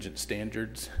pretty stringent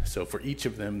standards. So for each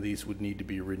of them, these would need to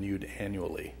be renewed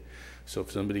annually. So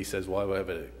if somebody says, well, I have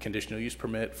a conditional use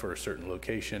permit for a certain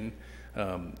location,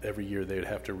 every year they would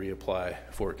have to reapply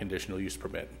for a conditional use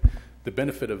permit. The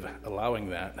benefit of allowing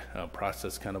that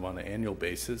process kind of on an annual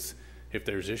basis, if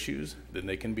there's issues, then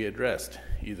they can be addressed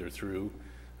either through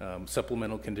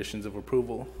supplemental conditions of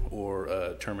approval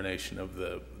or termination of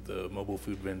the mobile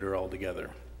food vendor altogether.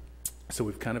 So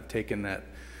we've kind of taken that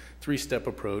three-step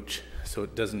approach so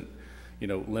it doesn't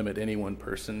limit any one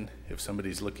person. If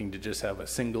somebody's looking to just have a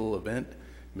single event,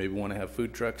 maybe want to have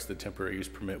food trucks, the temporary use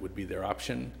permit would be their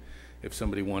option. If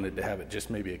somebody wanted to have it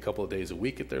just maybe a couple of days a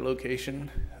week at their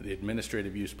location, the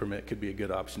administrative use permit could be a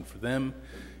good option for them.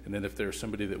 And then if there's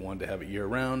somebody that wanted to have it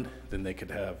year-round, then they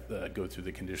could have go through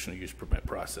the conditional use permit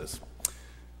process.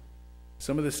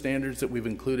 Some of the standards that we've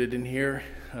included in here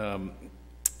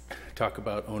talk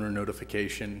about owner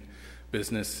notification,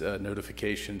 business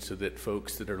notification, so that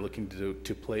folks that are looking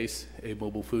to place a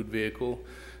mobile food vehicle,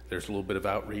 there's a little bit of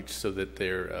outreach so that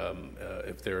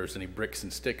if there's any bricks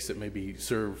and sticks that maybe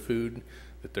serve food,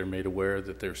 that they're made aware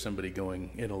that there's somebody going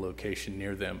in a location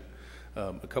near them.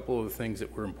 A couple of the things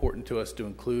that were important to us to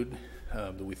include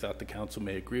that we thought the council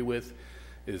may agree with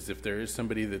is if there is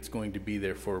somebody that's going to be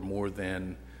there for more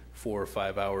than 4 or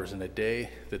 5 hours in a day,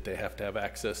 that they have to have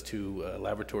access to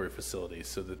laboratory facilities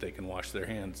so that they can wash their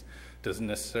hands. Doesn't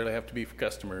necessarily have to be for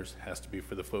customers, it has to be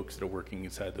for the folks that are working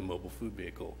inside the mobile food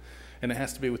vehicle. And it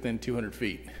has to be within 200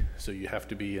 feet, so you have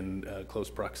to be in close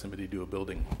proximity to a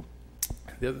building.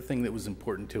 The other thing that was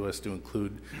important to us to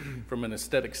include from an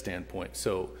aesthetic standpoint,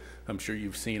 so I'm sure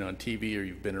you've seen on TV or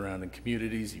you've been around in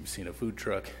communities, you've seen a food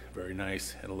truck, very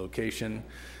nice, at a location.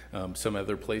 Some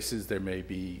other places there may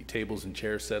be tables and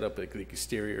chairs set up at the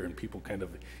exterior and people kind of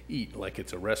eat like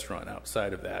it's a restaurant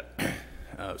outside of that.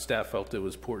 Staff felt it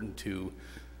was important to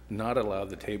not allow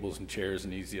the tables and chairs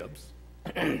and easy-ups,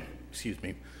 excuse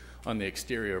me, on the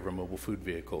exterior of a mobile food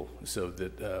vehicle, so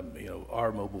that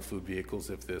our mobile food vehicles,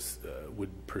 if this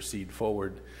would proceed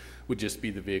forward, would just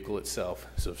be the vehicle itself.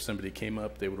 So if somebody came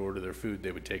up, they would order their food,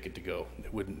 they would take it to go.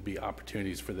 There wouldn't be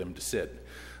opportunities for them to sit.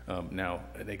 Now,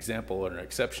 an example or an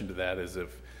exception to that is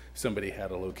if somebody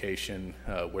had a location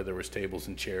where there was tables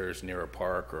and chairs near a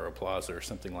park or a plaza or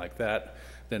something like that,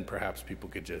 then perhaps people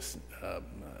could just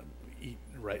eat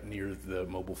right near the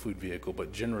mobile food vehicle.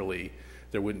 But generally,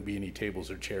 there wouldn't be any tables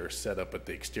or chairs set up at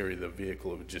the exterior of the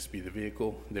vehicle. It would just be the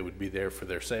vehicle. They would be there for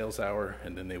their sales hour,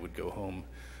 and then they would go home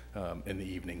in the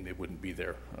evening. They wouldn't be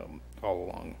there all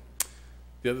along.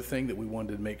 The other thing that we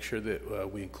wanted to make sure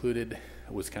that we included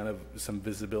was kind of some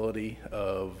visibility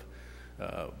of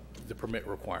the permit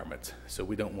requirements. So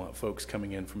we don't want folks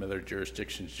coming in from other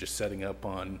jurisdictions just setting up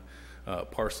on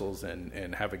parcels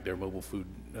and having their mobile food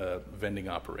vending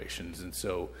operations. And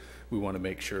so we want to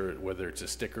make sure, whether it's a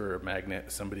sticker or a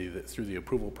magnet, somebody that through the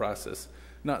approval process,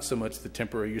 not so much the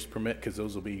temporary use permit, because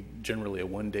those will be generally a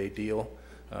one-day deal,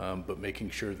 but making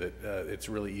sure that it's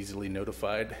really easily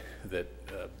notified that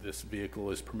this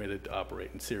vehicle is permitted to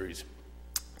operate in Ceres.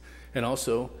 And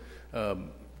also,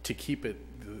 to keep it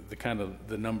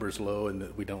the numbers low and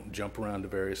that we don't jump around to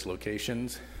various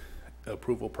locations,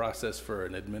 approval process for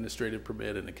an administrative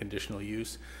permit and a conditional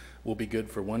use will be good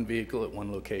for one vehicle at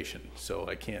one location. So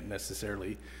I can't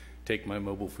necessarily take my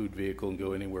mobile food vehicle and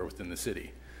go anywhere within the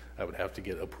city. I would have to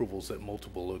get approvals at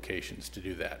multiple locations to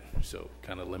do that, so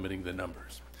kind of limiting the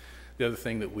numbers. The other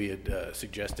thing that we had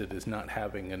suggested is not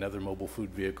having another mobile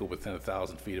food vehicle within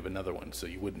 1,000 feet of another one, so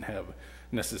you wouldn't have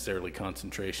necessarily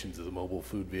concentrations of the mobile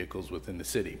food vehicles within the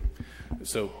city.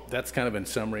 So that's kind of in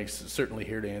summary. Certainly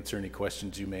here to answer any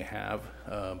questions you may have,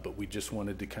 but we just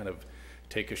wanted to kind of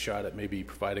take a shot at maybe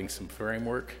providing some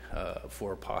framework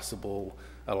for possible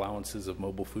allowances of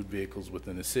mobile food vehicles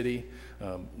within the city,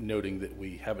 noting that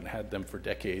we haven't had them for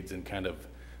decades, and kind of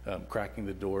cracking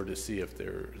the door to see if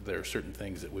there are certain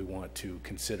things that we want to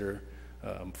consider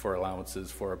for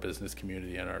allowances for our business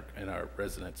community and our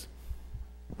residents.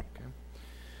 Okay.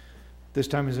 This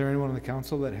time, is there anyone on the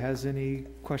council that has any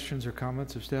questions or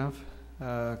comments of staff?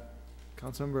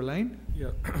 Councilmember Lane?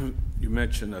 Yeah, you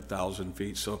mentioned 1,000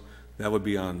 feet, so that would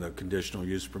be on the conditional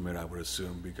use permit, I would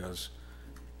assume, because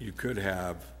you could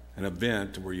have an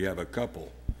event where you have a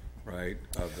couple, right?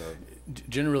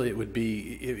 Generally, it would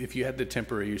be, if you had the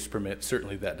temporary use permit,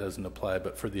 certainly that doesn't apply,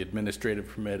 but for the administrative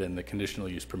permit and the conditional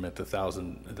use permit, the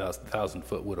 1,000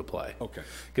 foot would apply. Okay.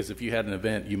 Because if you had an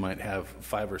event, you might have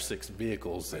 5 or 6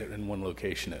 vehicles in one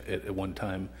location at one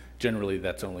time. Generally,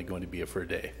 that's only going to be for a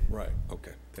day. Right,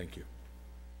 okay, thank you.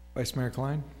 Vice Mayor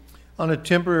Kline? On a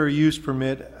temporary use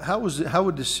permit, how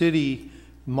would the city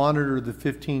monitor the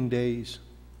 15 days?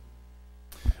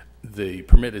 The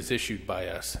permit is issued by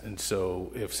us, and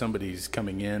so if somebody's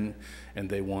coming in and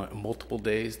they want multiple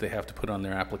days, they have to put on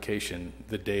their application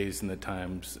the days and the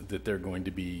times that they're going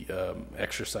to be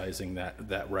exercising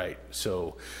that right.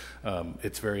 So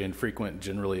it's very infrequent.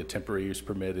 Generally, a temporary use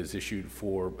permit is issued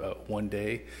for 1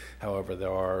 day. However,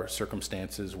 there are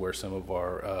circumstances where some of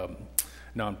our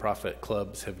nonprofit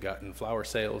clubs have gotten flower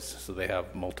sales, so they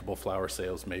have multiple flower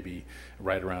sales, maybe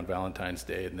right around Valentine's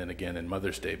Day and then again in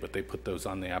Mother's Day, but they put those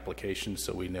on the application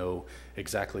so we know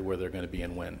exactly where they're going to be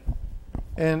and when.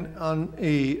 And on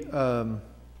a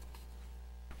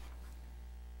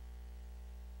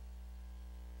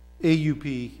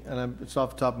AUP, and it's off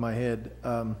the top of my head,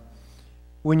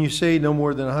 when you say no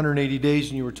more than 180 days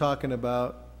and you were talking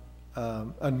about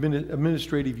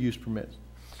administrative use permits,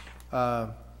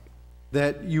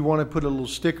 that you want to put a little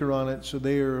sticker on it so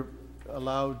they are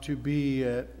allowed to be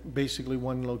at basically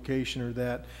one location or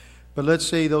that. But let's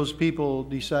say those people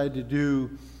decide to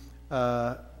do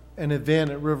an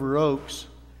event at River Oaks,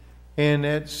 and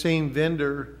that same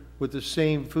vendor with the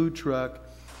same food truck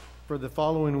for the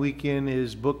following weekend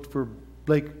is booked for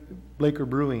Blaker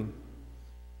Brewing.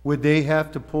 Would they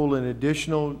have to pull an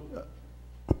additional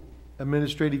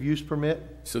administrative use permit?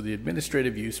 So the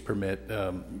administrative use permit,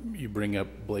 you bring up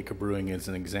Blaker Brewing as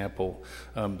an example.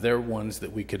 They're ones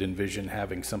that we could envision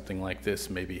having something like this,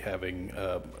 maybe having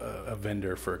a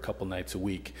vendor for a couple nights a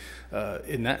week.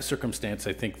 In that circumstance,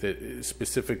 I think that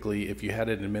specifically if you had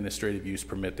an administrative use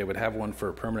permit, they would have one for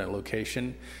a permanent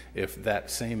location. If that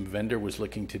same vendor was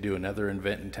looking to do another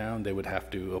event in town, they would have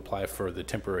to apply for the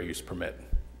temporary use permit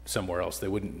somewhere else. They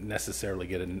wouldn't necessarily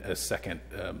get a second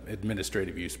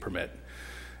administrative use permit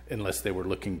unless they were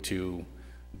looking to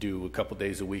do a couple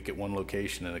days a week at one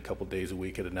location and a couple days a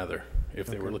week at another. If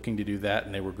they were looking to do that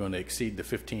and they were going to exceed the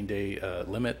 15-day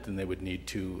limit, then they would need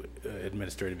 2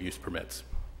 administrative use permits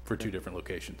for 2 different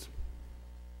locations.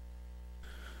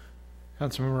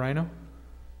 Councilmember Ryno?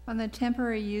 On the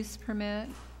temporary use permit,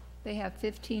 they have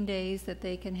 15 days that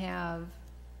they can have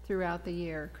throughout the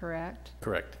year, correct?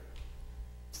 Correct.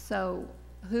 So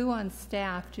who on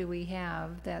staff do we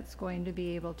have that's going to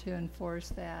be able to enforce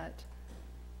that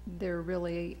they're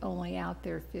really only out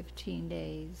there 15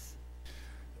 days?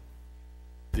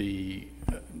 The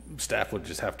staff would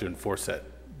just have to enforce that.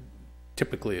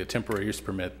 Typically, a temporary use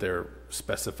permit, they're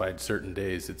specified certain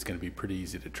days. It's going to be pretty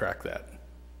easy to track that.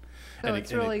 So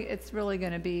it's really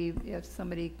going to be if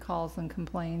somebody calls and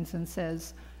complains and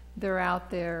says, they're out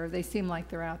there, they seem like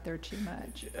they're out there too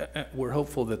much. We're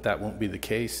hopeful that that won't be the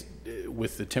case.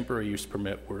 With the temporary use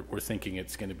permit, we're thinking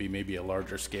it's going to be maybe a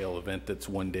larger scale event that's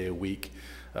 1 day a week.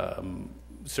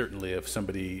 Certainly if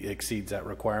somebody exceeds that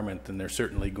requirement, then they're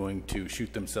certainly going to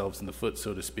shoot themselves in the foot,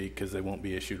 so to speak, because they won't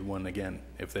be issued one again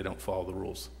if they don't follow the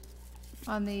rules.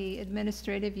 On the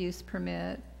administrative use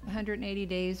permit, 180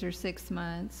 days or 6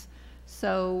 months.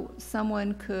 So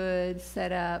someone could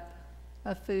set up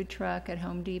a food truck at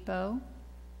Home Depot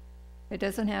It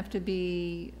doesn't have to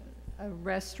be a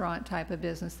restaurant type of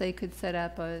business. They could set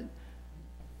up a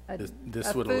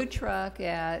food truck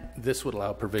at... This would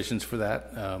allow provisions for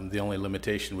that. The only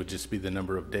limitation would just be the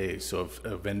number of days. So if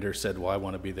a vendor said, well, I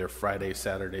want to be there Fridays,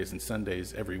 Saturdays, and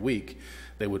Sundays every week,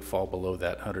 they would fall below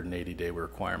that 180-day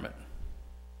requirement.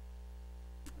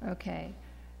 Okay.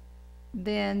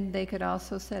 Then they could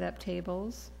also set up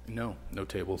tables. No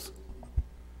tables.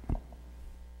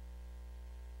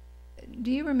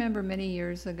 Do you remember many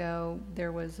years ago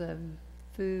there was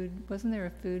wasn't there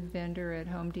a food vendor at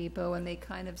Home Depot, and they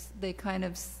kind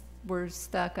of were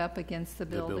stuck up against the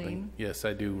building? Yes,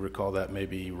 I do recall that,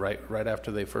 maybe right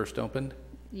after they first opened.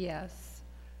 Yes.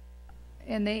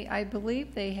 And I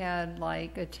believe they had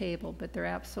like a table, but they're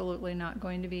absolutely not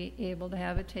going to be able to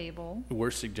have a table.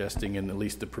 We're suggesting in at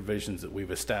least the provisions that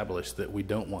we've established that we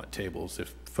don't want tables.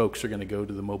 If folks are going to go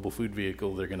to the mobile food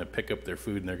vehicle, they're going to pick up their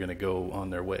food and they're going to go on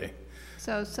their way.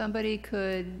 So somebody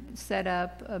could set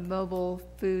up a mobile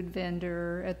food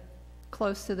vendor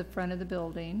close to the front of the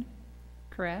building,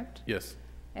 correct? Yes.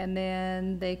 And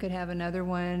then they could have another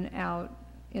one out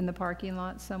in the parking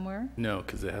lot somewhere? No,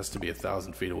 because it has to be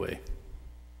 1,000 feet away.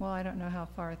 Well, I don't know how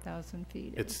far 1,000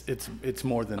 feet is. It's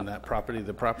more than that property.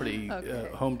 The property, Okay.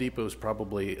 Home Depot is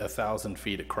probably 1,000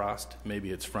 feet across.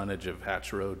 Maybe it's frontage of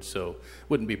Hatch Road, so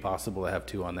wouldn't be possible to have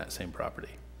two on that same property.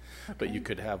 Okay. But you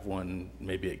could have one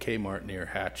maybe at Kmart near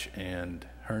Hatch and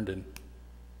Herndon.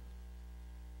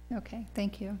 Okay,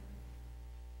 thank you.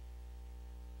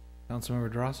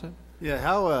 Councilmember Durossette? Yeah,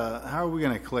 how are we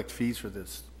going to collect fees for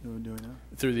this? Do we know?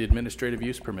 Through the administrative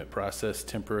use permit process,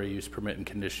 temporary use permit, and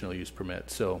conditional use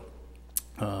permit. So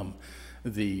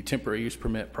the temporary use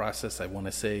permit process, I want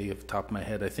to say off the top of my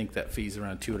head, I think that fee is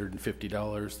around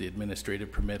 $250. The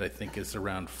administrative permit, I think, is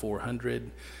around $400.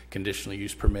 Conditional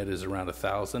use permit is around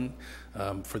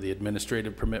 $1,000. For the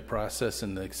administrative permit process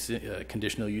and the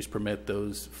conditional use permit,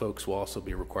 those folks will also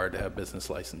be required to have business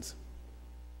license.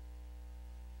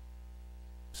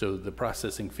 So the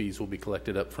processing fees will be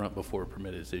collected up front before a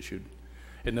permit is issued.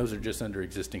 And those are just under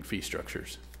existing fee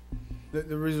structures.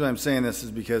 The reason I'm saying this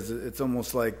is because it's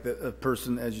almost like a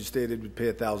person, as you stated, would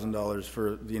pay $1,000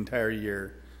 for the entire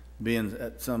year being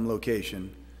at some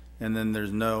location, and then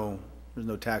there's no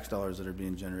tax dollars that are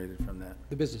being generated from that.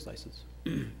 The business license.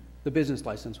 The business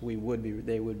license,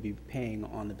 they would be paying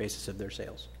on the basis of their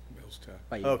sales. Bills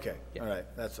tax. Okay, Yeah. all right,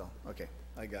 that's all. Okay,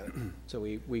 I got it. So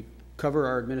we cover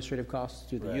our administrative costs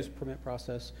through the use permit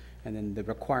process, and then the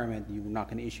requirement, you're not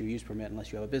going to issue a use permit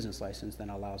unless you have a business license,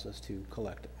 then allows us to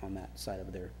collect on that side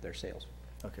of their sales.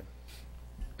 Okay.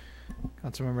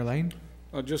 Councilmember Lane?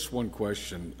 Just one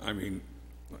question. I mean,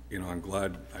 I'm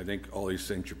glad, I think all these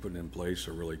things you're putting in place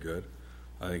are really good.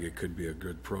 I think it could be a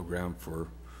good program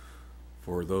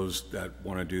for those that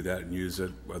want to do that and use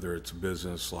it, whether it's a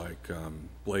business like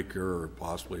Blaker or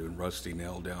possibly even Rusty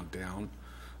Nail downtown.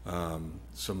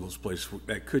 Some of those places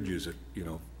that could use it,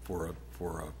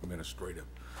 for administrative.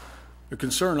 The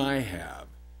concern I have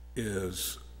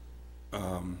is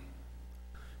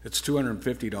it's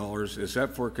 $250. Is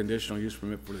that for a conditional use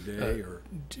permit for the day, or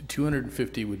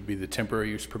 $250 would be the temporary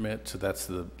use permit? So that's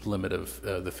the limit of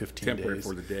the 15 temporary days.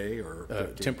 for the day, or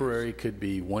temporary could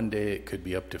be 1 day. It could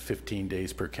be up to 15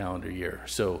 days per calendar year.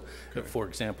 So, for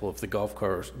example, if the golf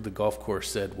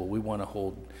course said, "Well, we want to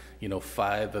hold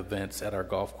 5 events at our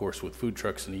golf course with food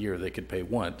trucks in a year," they could pay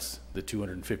once the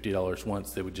 $250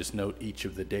 once. They would just note each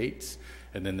of the dates,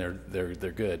 and then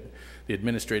they're good. The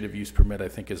administrative use permit, I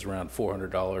think, is around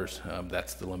 $400.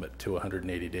 That's the limit to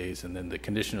 180 days, and then the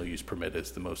conditional use permit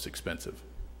is the most expensive.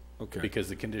 Okay. Because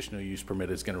the conditional use permit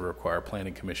is going to require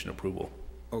planning commission approval.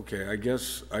 Okay, I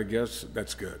guess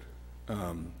that's good.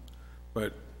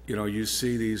 But you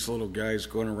see these little guys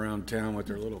going around town with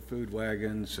their little food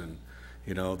wagons and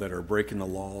that are breaking the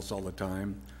laws all the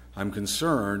time. I'm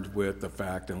concerned with the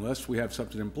fact, unless we have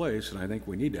something in place, and I think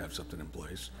we need to have something in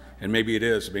place, and maybe it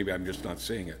is, maybe I'm just not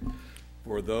seeing it,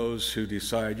 for those who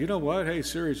decide, you know what, hey,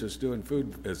 Ceres is doing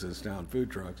food business now in food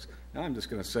trucks, now I'm just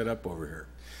going to set up over here,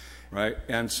 right?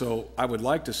 And so I would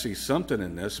like to see something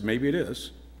in this, maybe it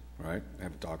is, right? I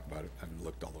haven't talked about it, I haven't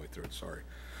looked all the way through it, sorry.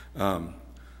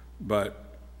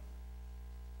 But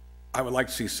I would like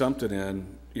to see something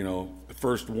in, the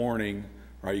first warning,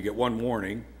 right? You get one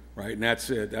warning, right? And that's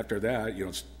it. After that,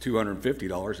 it's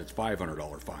 $250, it's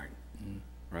 $500 fine,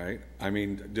 right? I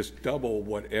mean, just double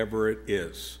whatever it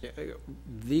is.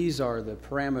 These are the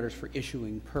parameters for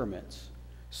issuing permits.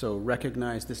 So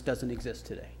recognize this doesn't exist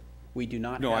today. We do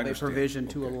not No, I have a understand. provision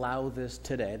to Okay. allow this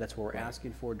today. That's what we're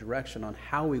asking for, direction on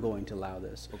how we're going to allow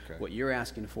this. Okay. What you're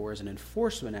asking for is an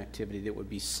enforcement activity that would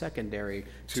be secondary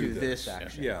To to this. this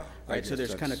action. Yeah, I Right, so guess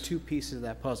there's kind of that's- two pieces of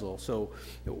that puzzle. So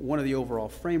one of the overall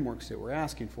frameworks that we're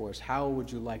asking for is how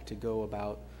would you like to go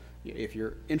about, if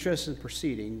you're interested in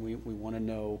proceeding, we want to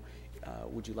know,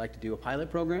 would you like to do a pilot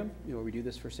program? Where we do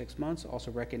this for 6 months. Also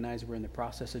recognize we're in the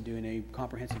process of doing a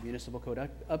comprehensive municipal code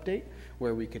update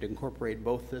where we could incorporate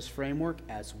both this framework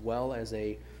as well as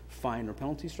a fine or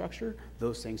penalty structure.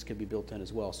 Those things could be built in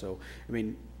as well. So, I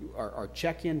mean, our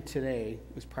check-in today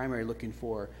was primarily looking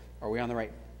for, are we on the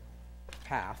right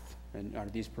path and are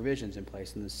these provisions in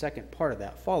place? And the second part of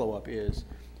that follow-up is,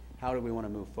 how do we want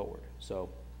to move forward? So,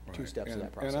 two steps of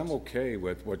that process. And I'm okay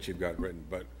with what you've got written,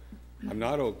 but I'm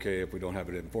not okay if we don't have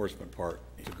an enforcement part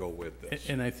to go with this.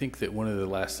 And I think that one of the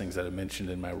last things that I mentioned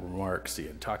in my remarks,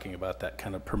 talking about that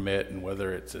kind of permit and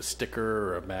whether it's a sticker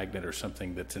or a magnet or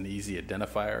something that's an easy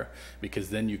identifier,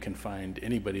 because then you can find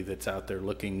anybody that's out there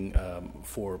looking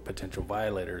for potential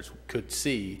violators could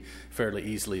see fairly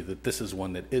easily that this is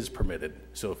one that is permitted.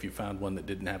 So if you found one that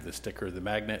didn't have the sticker or the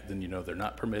magnet, then you know they're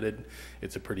not permitted.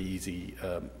 It's a pretty easy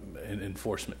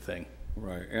enforcement thing.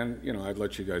 Right, and, I'd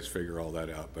let you guys figure all that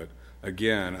out, but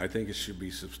again, I think it should be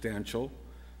substantial,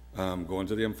 going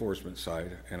to the enforcement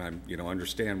side, and I'm,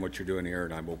 understand what you're doing here,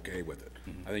 and I'm okay with it.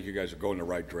 I think you guys are going the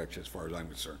right direction as far as I'm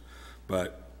concerned.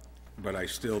 But I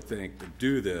still think to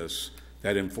do this,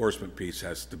 that enforcement piece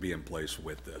has to be in place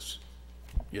with this.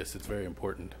 Yes, it's very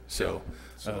important. So,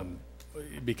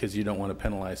 because you don't want to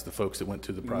penalize the folks that went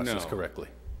through the process correctly.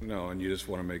 No, and you just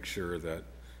want to make sure that,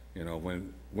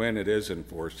 when it is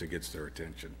enforced, it gets their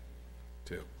attention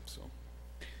too, so.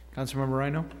 Councilmember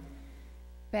Ryno?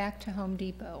 Back to Home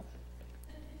Depot.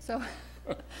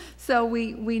 So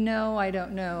we know, I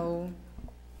don't know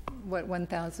what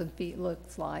 1,000 feet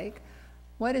looks like.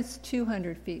 What does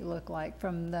 200 feet look like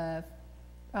from the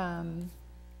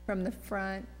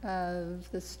front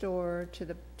of the store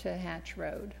to Hatch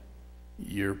Road?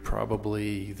 You're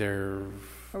probably there.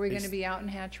 Are we going to be out in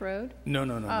Hatch Road? No.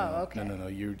 Oh, okay. No.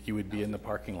 You would be in the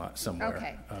parking lot somewhere.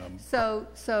 Okay.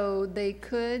 So they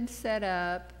could set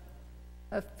up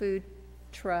a food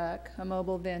truck, a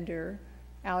mobile vendor,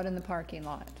 out in the parking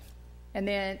lot, and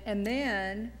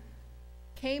then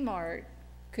Kmart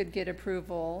could get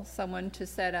approval, someone to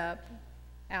set up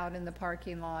out in the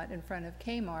parking lot in front of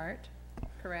Kmart,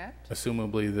 correct?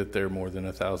 Assumably that they're more than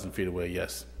 1,000 feet away.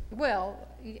 Yes. Well,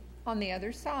 on the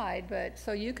other side, but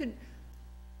so you could,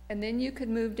 and then you could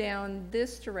move down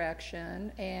this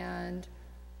direction and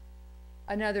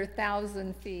another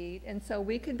 1,000 feet, and so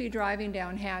we could be driving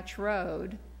down Hatch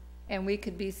Road and we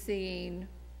could be seeing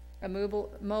a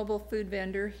mobile food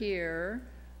vendor here,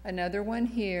 another one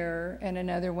here, and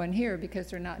another one here,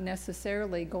 because they're not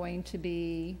necessarily going to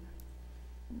be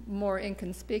more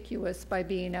inconspicuous by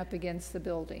being up against the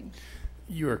building.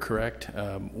 You are correct.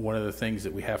 One of the things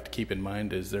that we have to keep in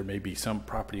mind is there may be some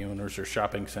property owners or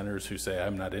shopping centers who say,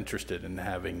 I'm not interested in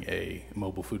having a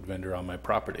mobile food vendor on my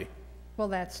property. Well,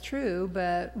 that's true,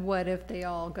 but what if they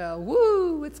all go,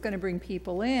 woo, it's going to bring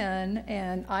people in,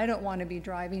 and I don't want to be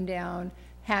driving down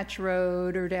Hatch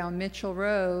Road or down Mitchell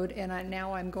Road, and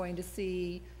now I'm going to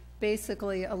see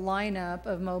basically a lineup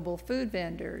of mobile food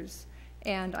vendors.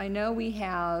 And I know we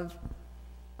have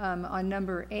on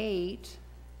number 8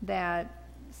 that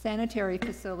sanitary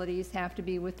facilities have to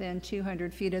be within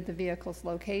 200 feet of the vehicle's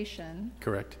location.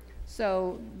 Correct.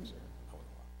 So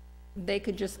they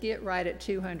could just get right at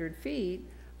 200 feet,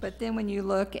 but then when you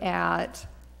look at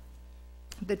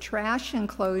the trash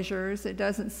enclosures, it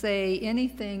doesn't say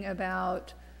anything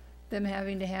about them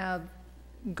having to have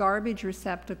garbage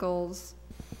receptacles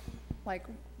like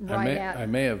I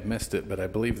may have missed it, but I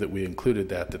believe that we included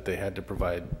that they had to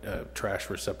provide trash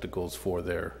receptacles for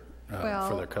their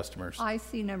customers. I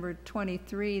see number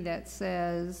 23 that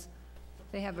says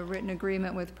they have a written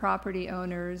agreement with property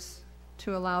owners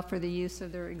to allow for the use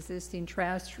of their existing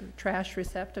trash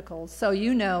receptacles. So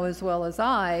you know as well as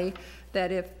I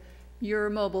that if your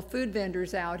mobile food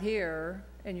vendor's out here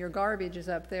and your garbage is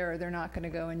up there, they're not going to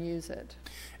go and use it.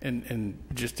 And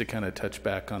just to kind of touch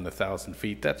back on the 1,000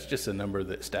 feet, that's just a number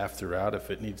that staff threw out.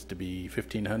 If it needs to be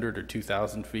 1,500 or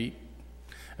 2,000 feet,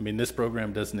 I mean, this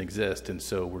program doesn't exist, and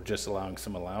so we're just allowing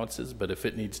some allowances, but if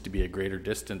it needs to be a greater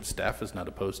distance, staff is not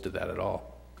opposed to that at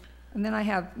all. And then I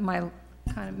have my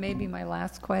maybe my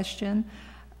last question.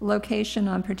 Location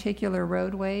on particular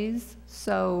roadways.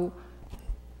 So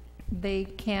they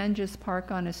can just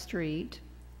park on a street,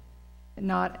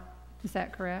 is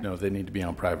that correct? No, they need to be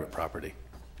on private property.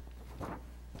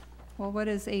 Well, what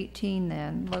is 18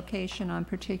 then? Location on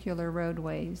particular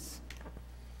roadways.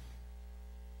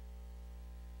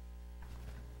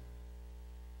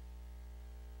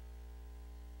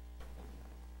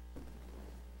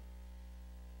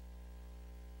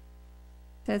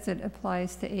 Says it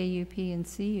applies to AUP and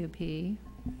CUP.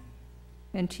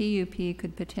 And TUP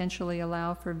could potentially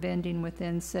allow for vending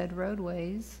within said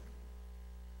roadways.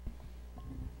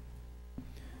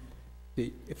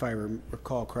 If I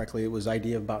recall correctly, it was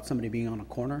idea about somebody being on a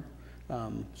corner.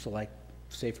 So like,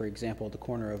 say for example, the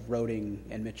corner of Roding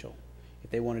and Mitchell. If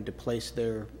they wanted to place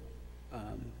their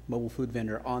mobile food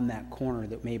vendor on that corner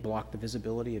that may block the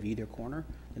visibility of either corner,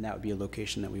 then that would be a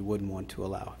location that we wouldn't want to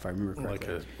allow, if I remember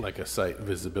correctly. Like a site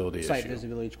visibility Site issue.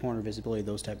 visibility, corner visibility,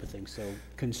 those type of things. So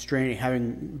constraining,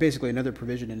 having basically another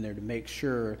provision in there to make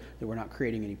sure that we're not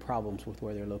creating any problems with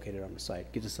where they're located on the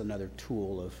site. Gives us another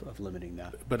tool of limiting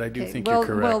that. But I do think well, you're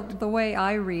correct. Well, the way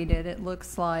I read it, it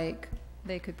looks like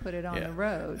they could put it on the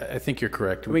road. I think you're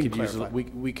correct. We We can could clarify.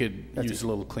 we could use a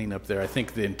little cleanup there. I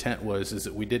think the intent is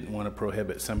that we didn't want to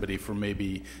prohibit somebody from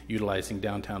maybe utilizing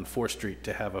downtown 4th Street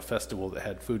to have a festival that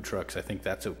had food trucks. I think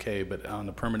that's okay, but on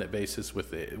a permanent basis with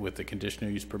the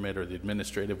conditional use permit or the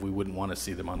administrative, we wouldn't want to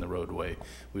see them on the roadway.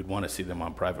 We'd want to see them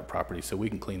on private property, so we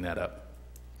can clean that up.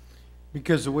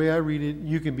 Because the way I read it,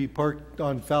 you can be parked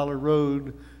on Fowler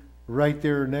Road right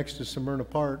there next to Smyrna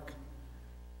Park,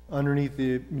 underneath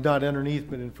not underneath,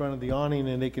 but in front of the awning,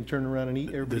 and they can turn around and eat.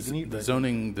 Everybody can eat.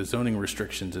 The zoning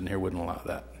restrictions in here wouldn't allow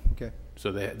that. Okay.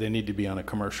 So they need to be on a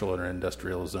commercial or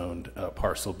industrial zoned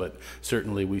parcel, but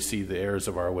certainly we see the errors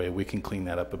of our way. We can clean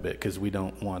that up a bit because we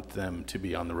don't want them to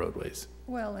be on the roadways.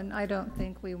 Well, and I don't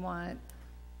think we want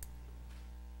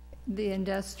the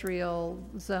industrial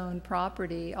zone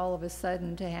property all of a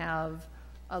sudden to have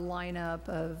a lineup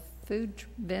of food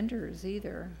vendors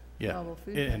either. Yeah, Mobile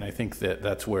food and vendors. I think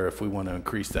that's where if we want to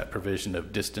increase that provision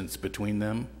of distance between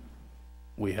them,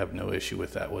 we have no issue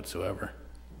with that whatsoever.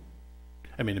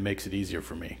 I mean, it makes it easier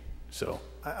for me, so.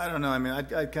 I don't know, I mean, I'd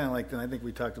kind of like, and I think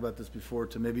we talked about this before,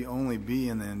 to maybe only be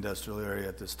in the industrial area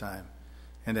at this time,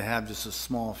 and to have just a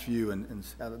small few and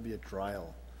have it be a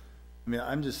trial. I mean,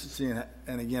 I'm just seeing,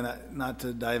 and again, not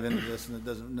to dive into this, and it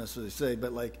doesn't necessarily say,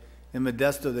 but like in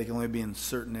Modesto, they can only be in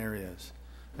certain areas.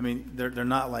 I mean, they're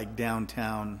not like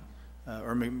downtown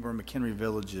or McHenry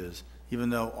Village is, even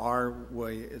though our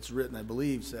way it's written, I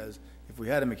believe, says if we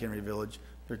had a McHenry Village,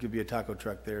 there could be a taco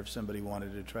truck there if somebody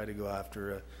wanted to try to go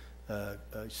after a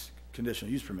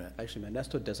conditional use permit. Actually,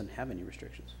 Modesto doesn't have any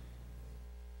restrictions.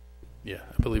 Yeah,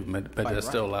 I believe Modesto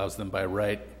right. allows them by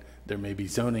right. There may be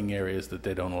zoning areas that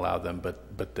they don't allow them,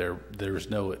 but there's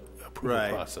no approval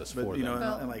Right, process but, for you them. know,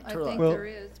 Well, and like I Turlock. think Well- there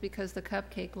is, because the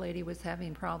cupcake lady was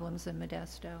having problems in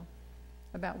Modesto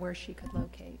about where she could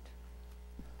locate.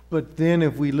 But then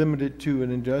if we limit it to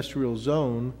an industrial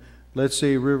zone, let's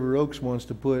say River Oaks wants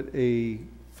to put a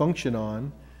function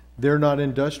on, they're not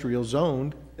industrial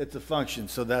zoned, It's a function,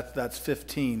 so that's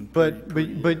 15.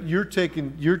 but you're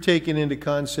taking into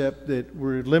concept that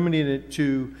we're limiting it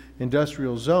to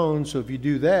industrial zones, so if you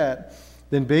do that,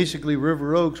 then basically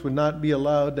River Oaks would not be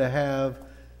allowed to have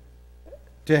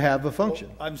a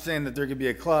function. I'm saying that there could be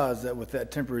a clause that with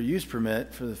that temporary use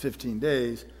permit for the 15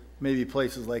 days, maybe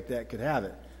places like that could have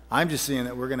it. I'm just seeing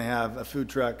that we're going to have a food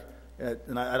truck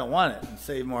and I don't want it,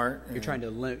 Save Mart. You're trying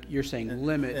to you're saying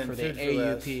limit and for the Food for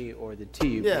Less. AUP or the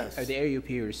TUP, Yes. or the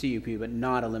AUP or CUP, but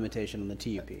not a limitation on the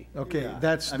TUP. Okay, Yeah.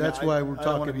 that's I mean, why we're I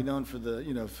don't want to be talking, known for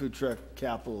the, food truck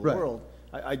capital of Right. the world.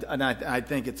 I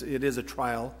think it is a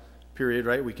trial period,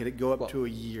 right? We could go up to a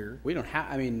year. We don't have,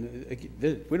 I mean,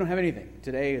 we don't have anything.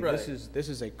 Today, Right. this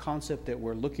is a concept that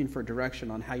we're looking for direction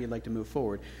on how you'd like to move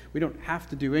forward. We don't have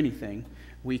to do anything.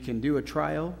 We can do a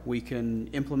trial. We can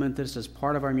implement this as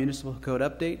part of our municipal code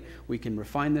update. We can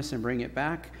refine this and bring it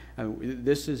back.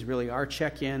 This is really our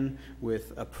check-in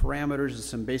with parameters and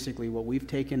some basically what we've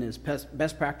taken as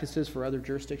best practices for other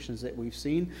jurisdictions that we've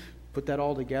seen. Put that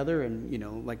all together,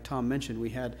 and like Tom mentioned, we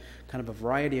had kind of a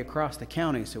variety across the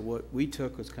county. So what we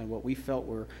took was kind of what we felt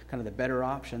were kind of the better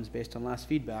options based on last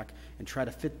feedback, and try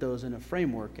to fit those in a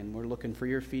framework. And we're looking for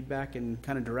your feedback and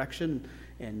kind of direction,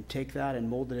 and take that and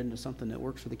mold it into something that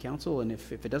works for the council. And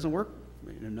if it doesn't work,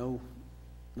 no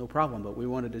problem. But we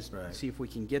wanted to see if we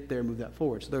can get there, move that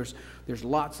forward. So there's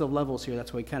lots of levels here.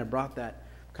 That's why we kind of brought that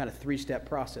kind of three-step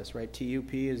process, right?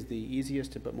 TUP is the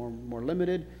easiest but more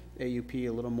limited. AUP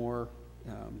a little more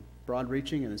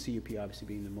broad-reaching, and the CUP obviously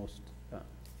being the most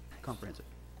comprehensive.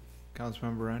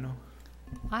 Councilmember Ryno?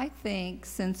 I think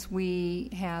since we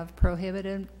have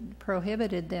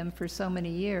prohibited them for so many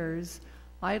years,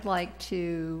 I'd like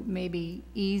to maybe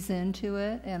ease into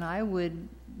it, and I would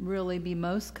really be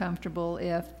most comfortable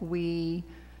if we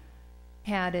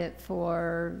had it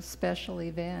for special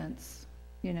events.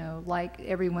 Like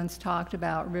everyone's talked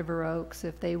about River Oaks,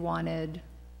 if they wanted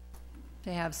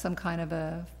to have some kind of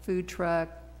a food truck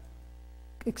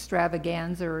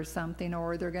extravaganza or something,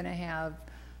 or they're going to have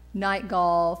night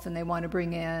golf and they want to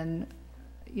bring in,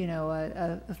 you know,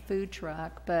 a food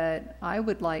truck, but I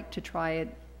would like to try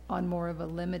it on more of a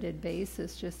limited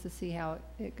basis just to see how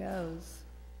it goes.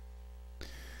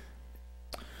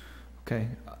 Okay.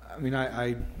 I mean,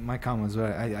 my comments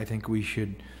are, I think we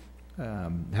should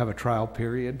have a trial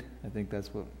period. I think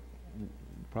that's what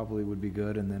probably would be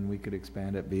good, and then we could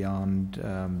expand it beyond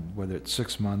whether it's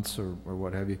 6 months or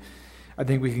what have you. I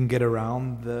think we can get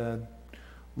around the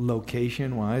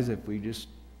location-wise if we just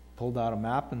pulled out a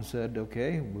map and said,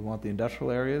 okay, we want the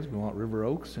industrial areas, we want River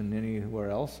Oaks and anywhere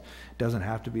else. It doesn't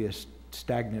have to be a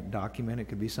stagnant document. It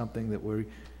could be something that we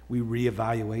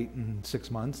reevaluate in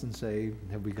 6 months and say,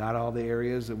 have we got all the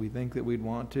areas that we think that we'd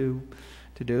want to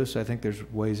do? So I think there's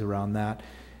ways around that.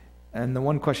 And the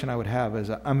one question I would have is,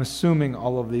 I'm assuming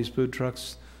all of these food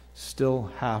trucks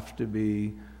still have to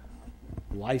be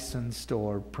licensed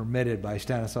or permitted by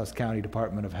Stanislaus County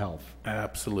Department of Health.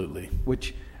 Absolutely.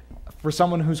 Which, for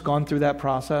someone who's gone through that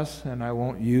process, and I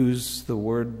won't use the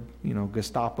word, you know,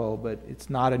 Gestapo, but it's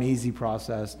not an easy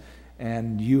process,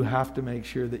 and you have to make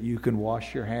sure that you can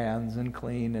wash your hands and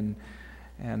clean.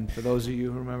 And for those of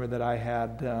you who remember that I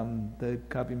had the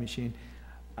copy machine,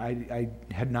 I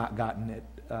had not gotten it.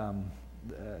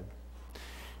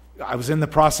 I was in the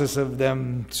process of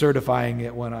them certifying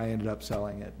it when I ended up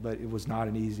selling it, but it was not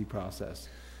an easy process.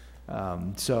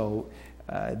 There's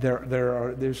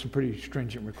some pretty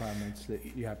stringent requirements that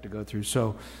you have to go through.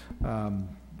 So,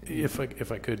 if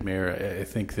I could, Mayor, I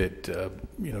think that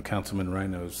you know, Councilman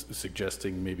Ryno's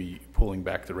suggesting maybe pulling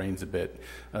back the reins a bit.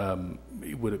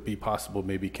 Would it be possible,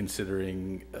 maybe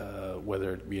considering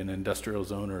whether it be an industrial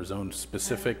zone or a zone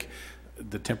specific?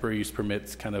 The temporary use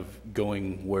permits kind of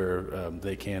going where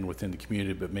they can within the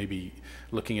community, but maybe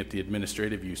looking at the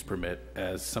administrative use permit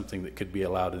as something that could be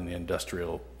allowed in the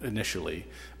industrial initially,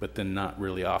 but then not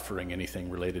really offering anything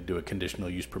related to a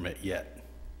conditional use permit yet.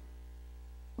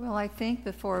 Well, I think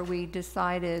before we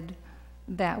decided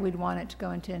that we'd want it to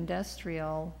go into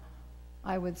industrial,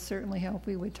 I would certainly hope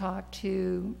we would talk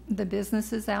to the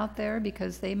businesses out there,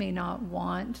 because they may not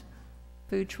want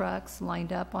food trucks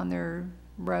lined up on their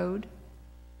road.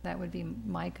 That would be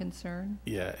my concern.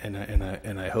 Yeah, and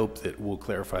I hope that we'll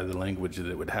clarify the language that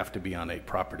it would have to be on a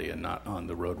property and not on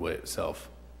the roadway itself.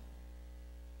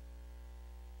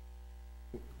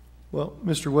 Well,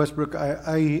 Mr. Westbrook,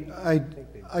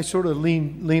 I sort of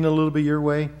lean a little bit your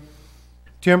way.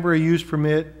 Temporary use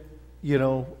permit, you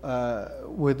know,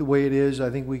 with the way it is,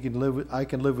 I think we can live with, I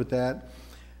can live with that.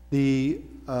 The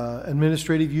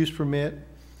administrative use permit,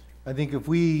 I think if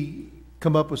we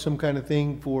come up with some kind of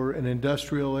thing for an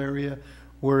industrial area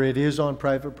where it is on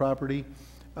private property,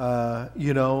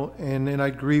 you know, and I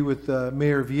agree with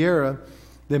Mayor Vierra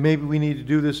that maybe we need to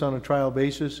do this on a trial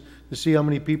basis to see how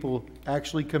many people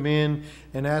actually come in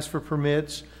and ask for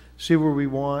permits, see where we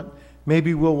want.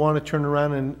 Maybe we'll want to turn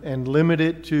around and limit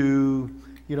it to,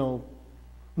 you know,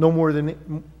 no more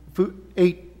than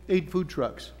eight food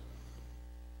trucks,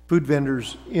 food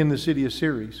vendors in the city of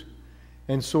Ceres,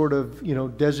 and sort of, you know,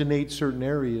 designate certain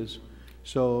areas.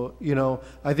 So, you know,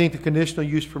 I think the conditional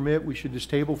use permit, we should just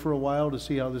table for a while to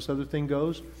see how this other thing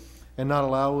goes and not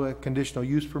allow a conditional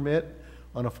use permit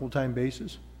on a full-time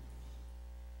basis.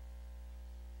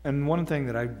 And one thing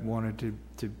that I wanted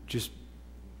to just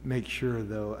make sure,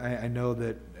 though, I know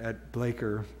that at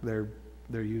Blaker they're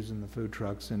using the food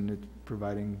trucks and it's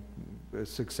providing a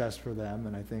success for them,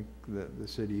 and I think that the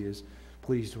city is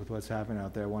pleased with what's happening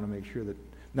out there. I want to make sure that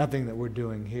nothing that we're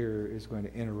doing here is going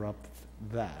to interrupt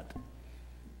that.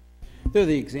 They're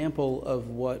the example of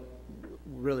what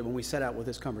really, when we set out with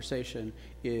this conversation,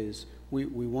 is we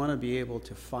want to be able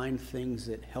to find things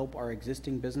that help our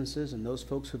existing businesses and those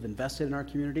folks who've invested in our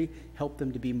community, help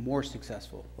them to be more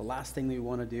successful. The last thing that we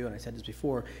want to do, and I said this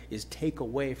before, is take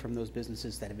away from those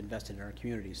businesses that have invested in our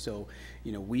community. So,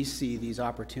 you know, we see these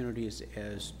opportunities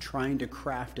as trying to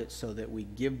craft it so that we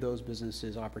give those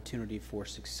businesses opportunity for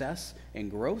success and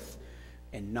growth,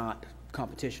 and not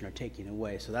competition or taking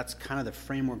away. So that's kind of the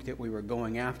framework that we were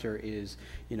going after. Is,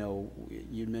 you know,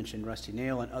 you mentioned Rusty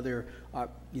Nail and other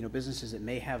you know, businesses that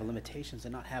may have limitations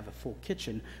and not have a full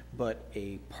kitchen, but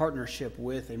a partnership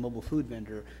with a mobile food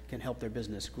vendor can help their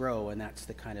business grow, and that's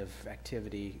the kind of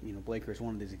activity, you know, Blaker is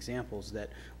one of these examples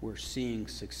that we're seeing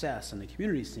success and the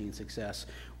community is seeing success.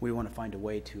 We want to find a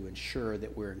way to ensure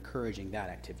that we're encouraging that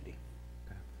activity.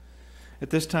 At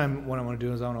this time, what I want to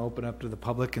do is I want to open up to the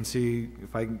public and see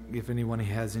if anyone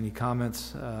has any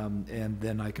comments, and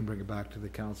then I can bring it back to the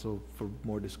council for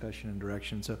more discussion and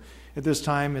direction. So at this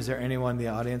time, is there anyone in the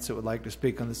audience that would like to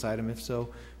speak on this item? If so,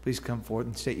 please come forward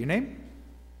and state your name.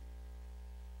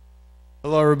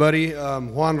 Hello, everybody.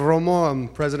 Juan Romo. I'm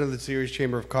president of the Ceres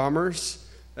Chamber of Commerce.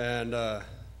 And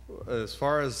as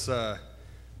far as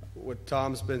what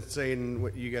Tom's been saying,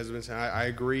 what you guys have been saying, I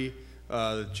agree.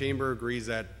 The chamber agrees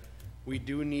that we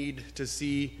do need to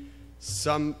see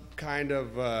some kind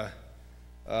of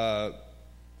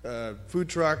food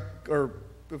truck or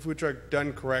a food truck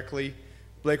done correctly.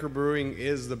 Blaker Brewing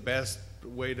is the best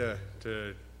way to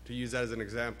use that as an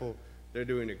example. They're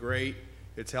doing it great.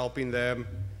 It's helping them.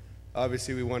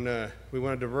 Obviously, we want to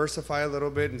diversify a little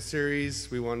bit in Ceres.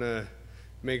 We want to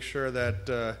make sure that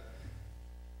that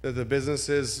the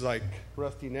businesses like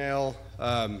Rusty Nail,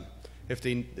 if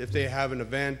they have an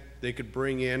event, they could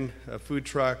bring in a food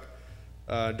truck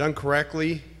done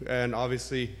correctly, and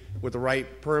obviously with the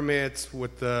right permits,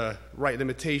 with the right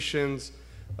limitations.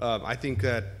 I think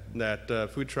that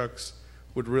food trucks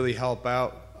would really help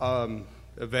out.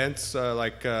 Events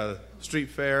like street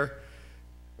fair.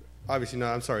 Obviously,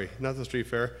 not the street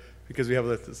fair, because we have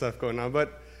other stuff going on.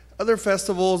 But other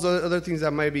festivals, other things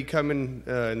that might be coming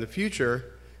in the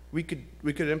future, we could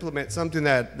implement something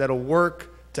that'll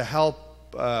work to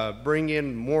help bring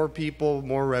in more people,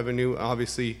 more revenue,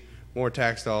 obviously more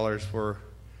tax dollars for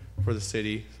the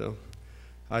city. So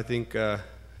I think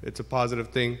it's a positive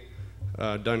thing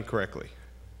done correctly.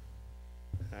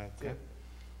 That's it.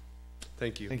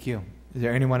 Thank you. Thank you. Is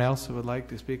there anyone else who would like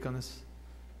to speak on this?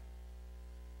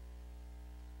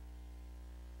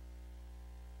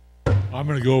 I'm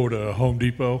going to go over to Home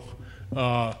Depot.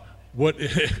 I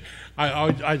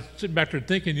sit back there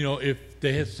thinking, if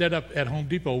they had set up at Home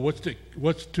Depot,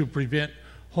 what's to prevent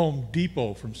Home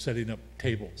Depot from setting up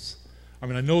tables? I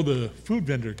mean, I know the food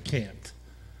vendor can't,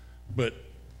 but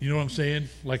you know what I'm saying?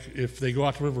 Like if they go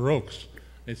out to River Oaks,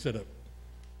 they set up.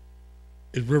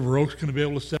 Is River Oaks going to be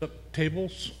able to set up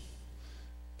tables?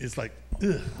 It's like,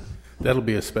 ugh. That'll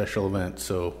be a special event,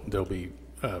 so there'll be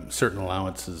certain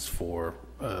allowances for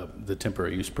the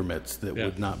temporary use permits that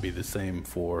would not be the same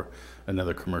for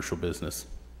another commercial business.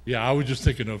 Yeah, I was just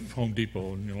thinking of Home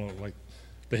Depot, and like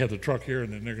they have the truck here,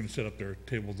 and then they're going to set up their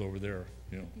tables over there.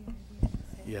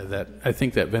 Yeah, I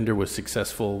think that vendor was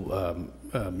successful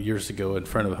years ago in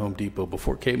front of Home Depot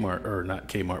before Kmart, or not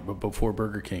Kmart, but before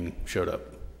Burger King showed up.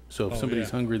 So if somebody's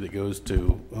hungry that goes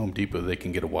to Home Depot, they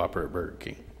can get a Whopper at Burger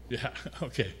King. Yeah.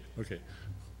 Okay.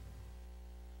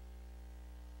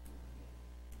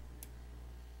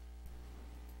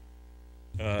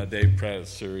 Dave Pratt,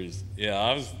 Ceres. Yeah,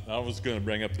 I was going to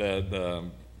bring up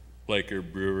that Blaker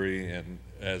Brewery and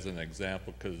as an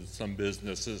example, because some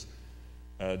businesses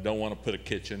don't want to put a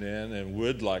kitchen in and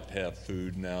would like to have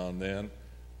food now and then.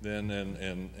 Then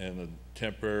and a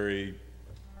temporary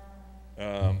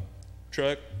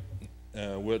truck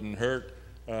wouldn't hurt.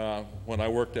 When I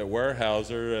worked at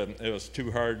Weyerhaeuser, it was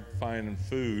too hard finding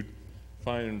food,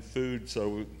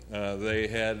 so they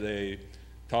had a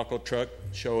taco truck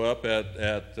show up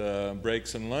at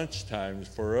breaks and lunch times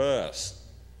for us.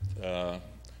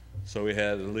 So we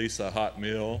had at least a hot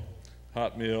meal.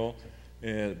 But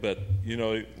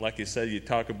like you said, you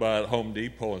talk about Home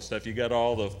Depot and stuff. You got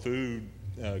all the food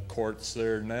courts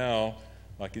there now,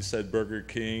 like you said, Burger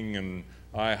King and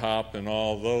IHOP and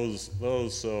all those.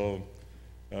 So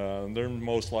they're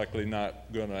most likely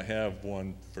not going to have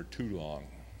one for too long.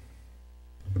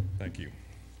 Thank you.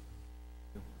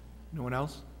 No one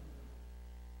else?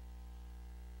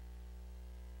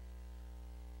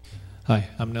 Hi,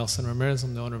 I'm Nelson Ramirez.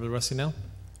 I'm the owner of the Rusty Nail.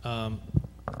 I'd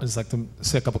just like to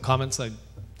say a couple comments. Like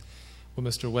what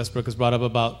Mr. Westbrook has brought up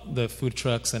about the food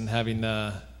trucks and having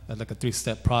like a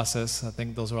 3-step process. I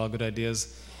think those are all good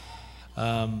ideas.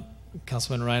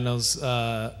 Councilman Ryno's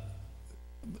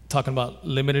talking about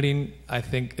limiting, I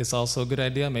think is also a good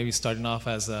idea. Maybe starting off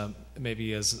as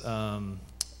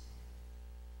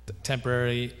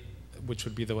temporary, which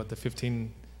would be the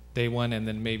 15-day one, and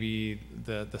then maybe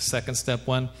the second step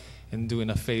one, and doing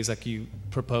a phase like you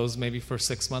proposed, maybe for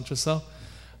 6 months or so.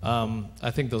 I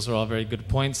think those are all very good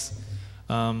points.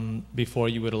 Before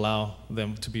you would allow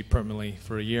them to be permanently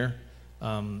for a year,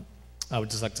 I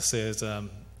would just like to say, as a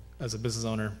business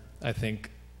owner, I think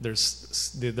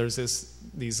there's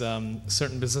these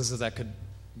certain businesses that could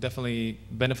definitely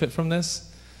benefit from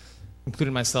this,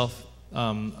 including myself.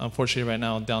 Unfortunately, right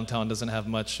now, downtown doesn't have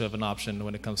much of an option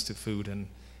when it comes to food and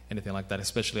anything like that,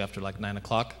 especially after like 9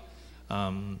 o'clock.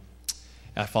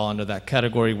 I fall under that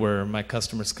category where my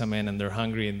customers come in and they're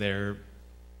hungry and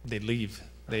they leave.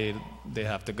 They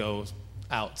have to go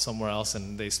out somewhere else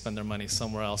and they spend their money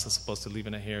somewhere else as opposed to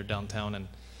leaving it here downtown.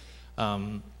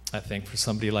 And I think for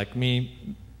somebody like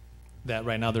me, that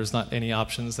right now there's not any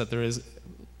options that there is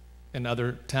in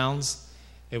other towns,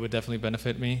 it would definitely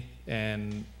benefit me.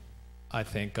 And I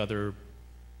think other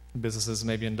businesses,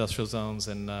 maybe industrial zones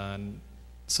and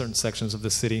certain sections of the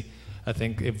city. I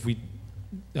think if we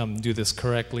do this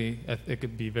correctly, it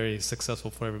could be very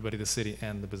successful for everybody, the city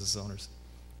and the business owners.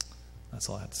 That's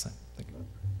all I have to say. Thank you.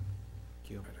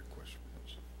 Thank you.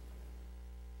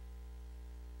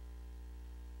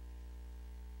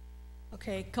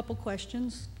 Okay, a couple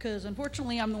questions, because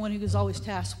unfortunately I'm the one who is always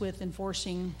tasked with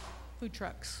enforcing food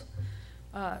trucks.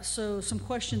 So some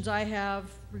questions I have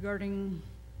regarding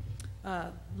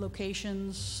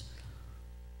locations.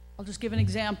 I'll just give an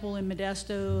example. In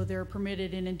Modesto, they're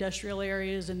permitted in industrial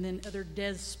areas and then other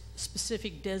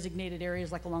specific designated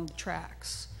areas like along the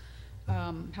tracks.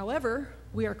 However,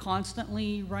 we are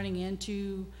constantly running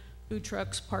into food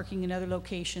trucks parking in other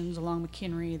locations along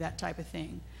McHenry, that type of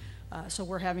thing. So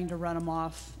we're having to run them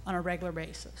off on a regular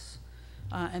basis.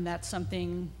 And that's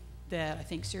something that I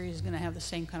think Ceres is going to have the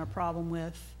same kind of problem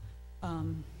with,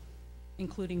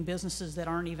 including businesses that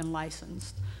aren't even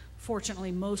licensed.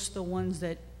 Fortunately, most of the ones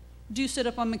that do sit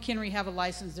up on McHenry have a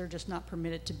license. They're just not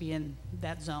permitted to be in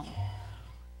that zone.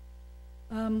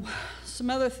 Some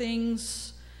other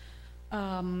things,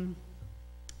 Tom.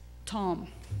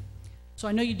 So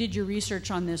I know you did your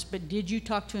research on this, but did you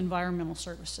talk to environmental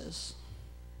services?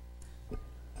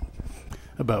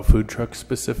 About food trucks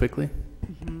specifically?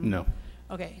 Mm-hmm. No.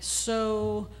 Okay,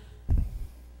 so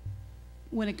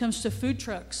when it comes to food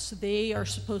trucks, they are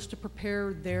supposed to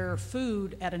prepare their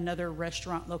food at another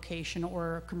restaurant location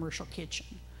or a commercial kitchen.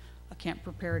 I can't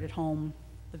prepare it at home,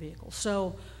 the vehicle.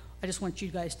 So I just want you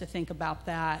guys to think about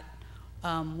that.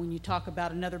 When you talk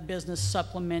about another business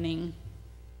supplementing,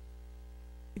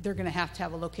 they're going to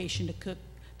have a location to cook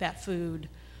that food.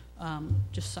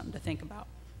 Just something to think about,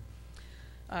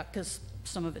 because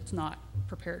some of it's not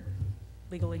prepared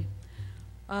legally.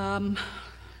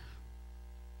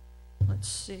 Let's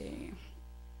see.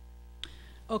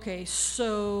 Okay,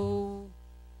 so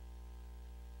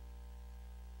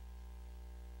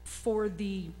for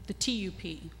the TUP,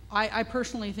 I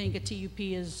personally think a TUP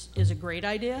is a great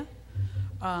idea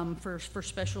for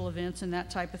special events and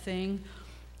that type of thing.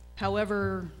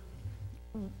 However,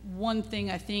 one thing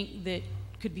I think that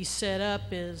could be set up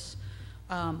is,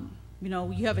 you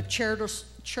know, you have a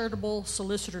charitable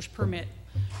solicitor's permit,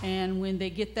 and when they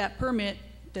get that permit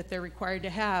that they're required to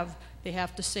have, they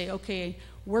have to say, okay,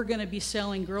 we're going to be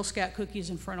selling Girl Scout cookies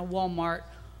in front of Walmart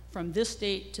from this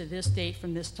date to this date,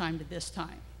 from this time to this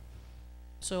time.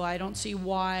 So I don't see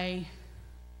why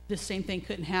the same thing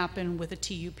couldn't happen with a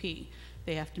TUP.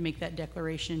 They have to make that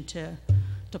declaration to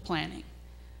planning.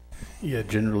 Yeah,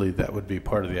 generally that would be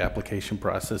part of the application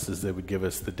process, is they would give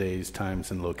us the days, times,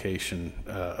 and location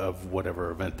of whatever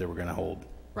event they were going to hold.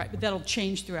 Right, but that'll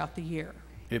change throughout the year.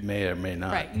 It may or may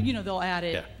not. Right, you know, they'll add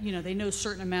it, Yeah. you know, they know a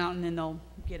certain amount and then they'll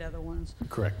get other ones.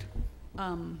 Correct.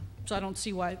 So I don't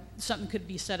see why something could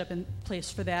be set up in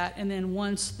place for that. And then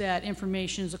once that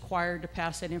information is acquired, to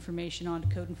pass that information on to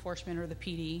code enforcement or the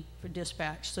PD for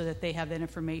dispatch, so that they have that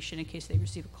information in case they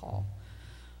receive a call.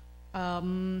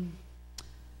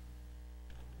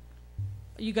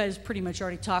 You guys pretty much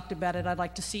already talked about it. I'd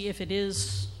like to see if it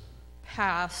is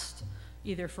passed,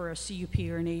 either for a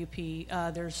CUP or an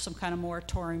AUP, there's some kind of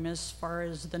moratorium as far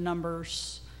as the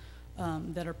numbers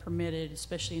that are permitted,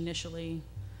 especially initially,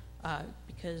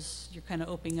 because you're kind of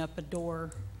opening up a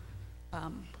door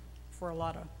for a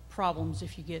lot of problems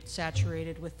if you get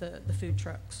saturated with the food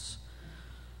trucks.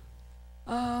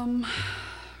 One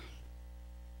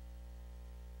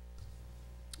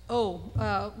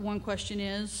question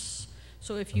is,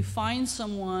 so if you find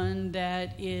someone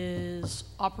that is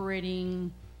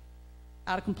operating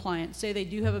out of compliance, say they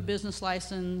do have a business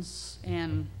license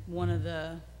and one of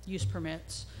the use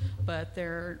permits, but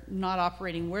they're not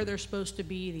operating where they're supposed to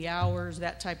be, the hours,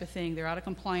 that type of thing, they're out of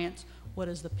compliance, what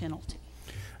is the penalty?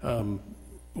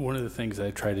 One of the things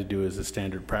I try to do as a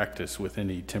standard practice with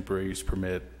any temporary use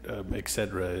permit, et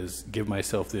cetera, is give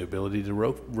myself the ability to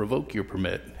revoke your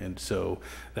permit. And so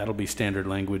that'll be standard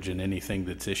language in anything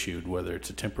that's issued, whether it's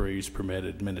a temporary use permit,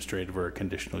 administrative, or a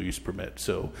conditional use permit.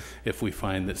 So if we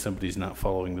find that somebody's not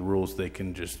following the rules,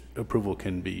 approval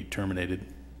can be terminated.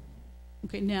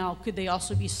 Okay, now, could they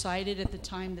also be cited at the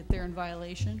time that they're in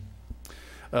violation?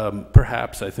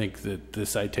 Perhaps. I think that the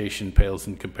citation pales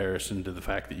in comparison to the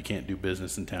fact that you can't do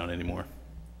business in town anymore,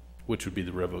 which would be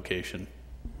the revocation.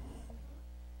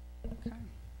 Okay.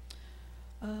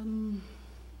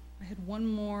 I had one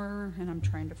more, and I'm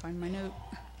trying to find my note.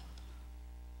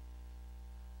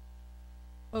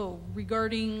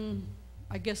 Regarding,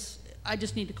 I guess, I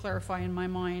just need to clarify in my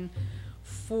mind,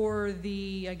 for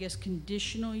the, I guess,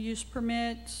 conditional use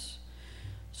permit.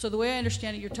 So the way I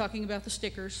understand it, you're talking about the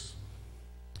stickers,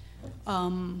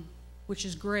 which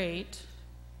is great,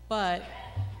 But,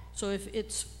 so if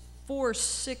it's for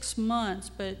 6 months,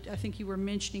 but I think you were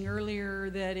mentioning earlier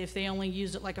that if they only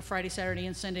use it like a Friday, Saturday,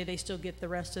 and Sunday, they still get the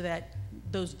rest of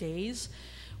those days.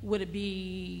 Would it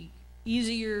be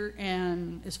easier,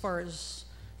 and as far as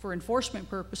for enforcement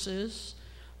purposes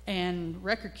and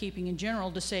record keeping in general,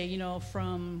 to say,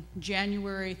 from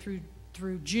January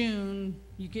through June,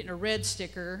 you get a red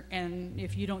sticker, and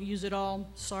if you don't use it all,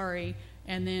 sorry.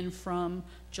 And then from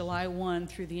July 1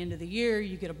 through the end of the year,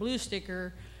 you get a blue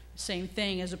sticker, same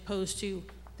thing, as opposed to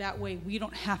that way we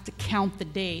don't have to count the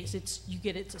days. It's a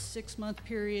 6-month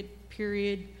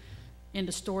period, end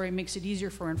of story. Makes it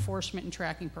easier for enforcement and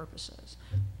tracking purposes.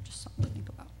 Just something to think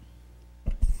about.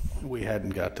 We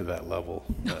hadn't got to that level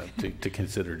to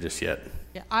consider just yet.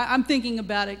 Yeah, I'm thinking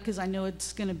about it because I know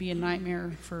it's going to be a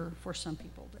nightmare for some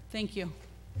people. But thank you.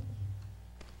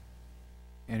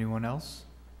 Anyone else?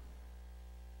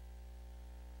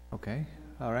 Okay.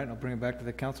 All right. I'll bring it back to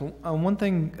the council. One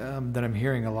thing that I'm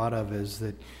hearing a lot of is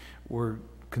that we're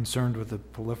concerned with the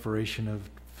proliferation of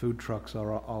food trucks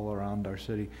all around our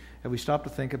city. Have we stopped to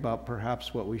think about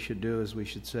perhaps what we should do is we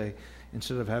should say,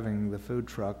 instead of having the food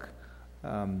truck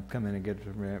come in and get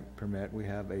a permit, we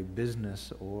have a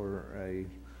business or a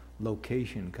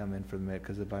location come in for the permit?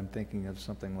 Because if I'm thinking of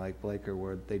something like Blaker,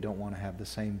 where they don't want to have the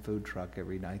same food truck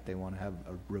every night, they want to have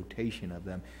a rotation of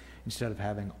them. Instead of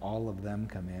having all of them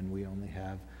come in, we only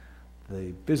have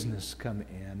the business come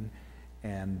in,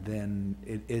 and then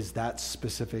it is that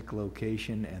specific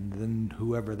location, and then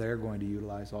whoever they're going to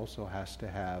utilize also has to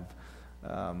have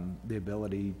the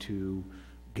ability to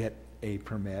get a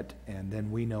permit, and then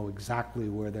we know exactly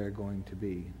where they're going to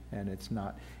be. And it's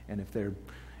not, and if they're,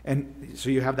 and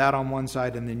so you have that on one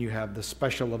side, and then you have the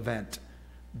special event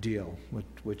deal,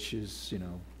 which is,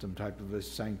 some type of a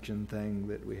sanction thing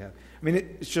that we have. I mean,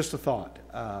 it's just a thought.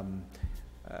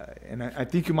 And I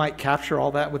think you might capture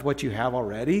all that with what you have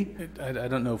already. I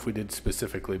don't know if we did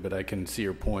specifically, but I can see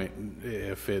your point.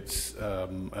 If it's a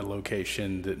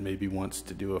location that maybe wants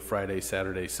to do a Friday,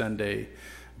 Saturday, Sunday,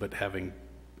 but having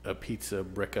a pizza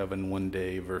brick oven one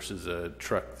day versus a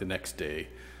truck the next day,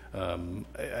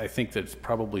 I think that's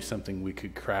probably something we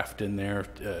could craft in there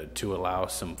to allow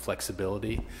some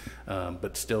flexibility,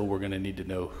 but still we're going to need to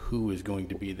know who is going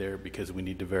to be there, because we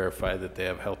need to verify that they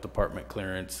have health department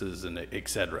clearances and et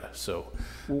cetera. So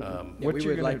we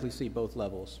would likely see both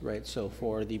levels, right? So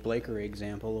for the Blaker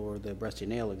example or the Breasty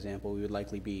Nail example, we would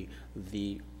likely be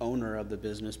the owner of the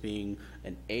business being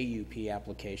an AUP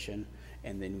application,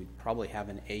 and then we'd probably have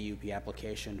an AUP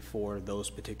application for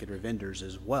those particular vendors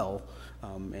as well.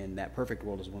 And that perfect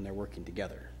world is when they're working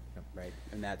together, right?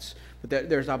 And that's, but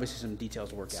there's obviously some details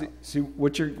to work out. See,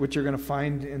 what you're going to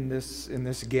find in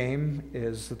this game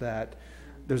is that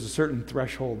there's a certain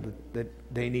threshold that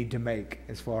they need to make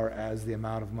as far as the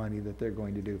amount of money that they're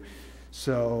going to do.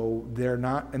 So they're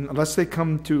not, unless they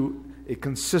come to a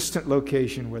consistent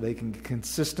location where they can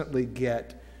consistently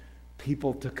get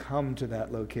people to come to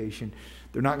that location,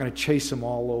 they're not going to chase them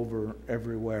all over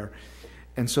everywhere.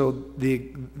 And so the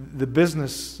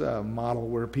business model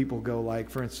where people go, like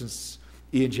for instance,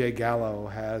 E&J Gallo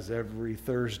has every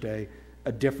Thursday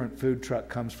a different food truck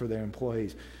comes for their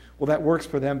employees. Well, that works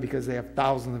for them because they have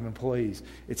thousands of employees.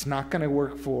 It's not going to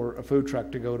work for a food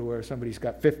truck to go to where somebody's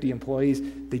got 50 employees.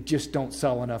 They just don't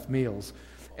sell enough meals.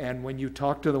 And when you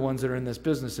talk to the ones that are in this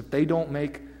business, if they don't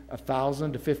make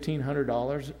 $1,000 to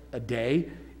 $1,500 a day,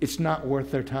 it's not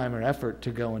worth their time or effort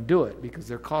to go and do it, because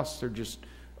their costs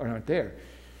aren't there.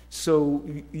 So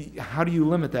how do you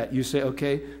limit that? You say,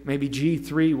 okay, maybe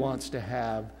G3 wants to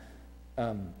have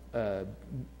a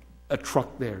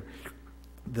truck there.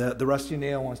 The Rusty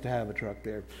Nail wants to have a truck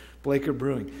there. Blaker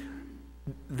Brewing.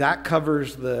 That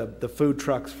covers the food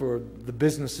trucks for the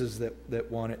businesses that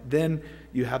want it. Then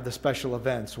you have the special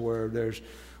events where there's,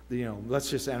 let's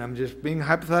just, and I'm just being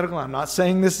hypothetical, I'm not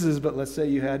saying this is, but let's say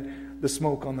you had the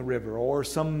Smoke on the River or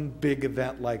some big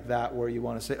event like that where you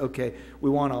want to say, okay,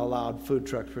 we want to allow food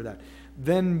trucks for that.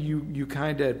 Then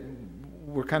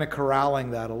we're kind of corralling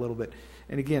that a little bit.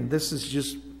 And again, this is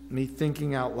just me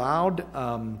thinking out loud.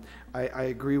 I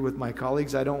agree with my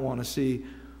colleagues. I don't want to see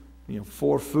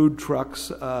 4 food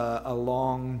trucks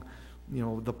along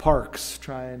the parks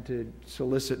trying to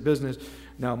solicit business.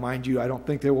 Now, mind you, I don't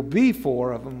think there will be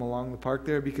 4 of them along the park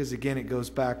there, because again, it goes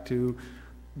back to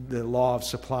the law of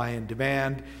supply and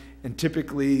demand. And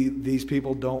typically these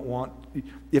people don't want,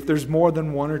 if there's more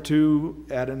than 1 or 2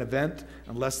 at an event,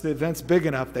 unless the event's big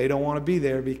enough, they don't want to be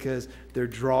there because they're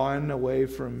drawing away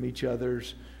from each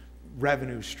other's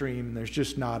revenue stream. There's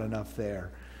just not enough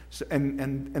there. So,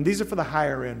 and these are for the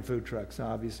higher end food trucks,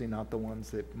 obviously not the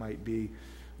ones that might be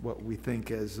what we think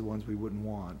as the ones we wouldn't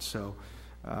want. So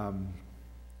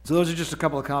So those are just a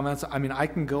couple of comments. I mean, I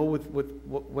can go with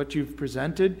what you've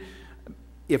presented.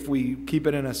 If we keep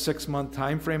it in a 6-month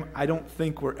time frame, I don't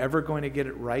think we're ever going to get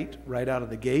it right out of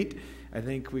the gate. I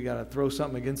think we got to throw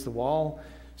something against the wall,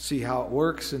 see how it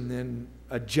works, and then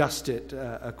adjust it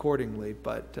accordingly.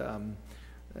 But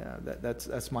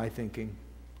that's my thinking.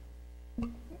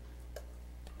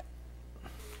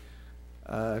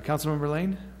 Councilmember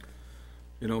Lane?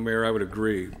 You know, Mayor, I would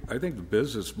agree. I think the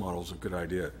business model is a good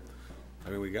idea. I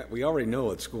mean, we already know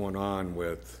what's going on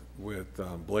with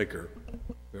Blaker.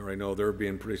 We already know they're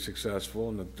being pretty successful,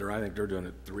 and I think they're doing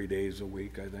it 3 days a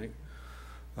week, I think.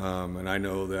 And I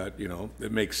know that, you know,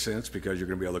 it makes sense because you're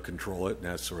going to be able to control it and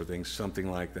that sort of thing,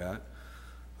 something like that.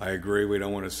 I agree, we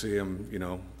don't want to see them, you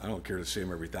know, I don't care to see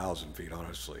them every 1,000 feet,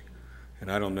 honestly.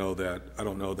 And I don't know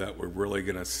that we're really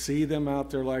going to see them out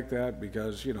there like that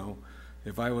because, you know,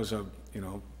 if I was a, you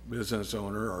know, business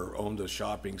owner or owned a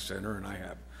shopping center and I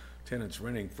have tenants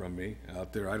renting from me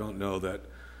out there, I don't know that,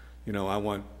 you know, I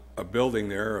want a building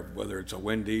there, whether it's a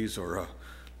Wendy's or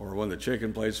one of the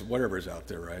chicken places, whatever's out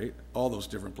there, right? All those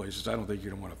different places. I don't think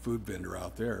you're gonna want a food vendor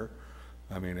out there.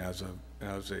 I mean, as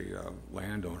a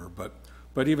landowner,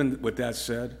 but even with that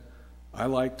said, I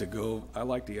like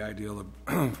the idea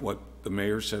of what the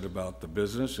mayor said about the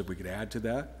business. If we could add to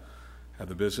that, have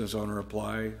the business owner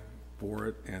apply for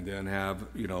it, and then have,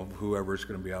 you know, whoever's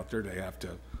going to be out there, they have to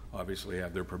obviously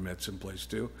have their permits in place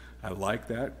too. I like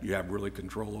that. You have really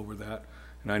control over that.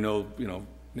 And I know, you know,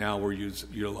 now we're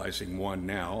utilizing one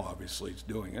now, obviously it's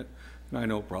doing it. And I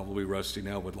know probably Rusty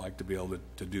now would like to be able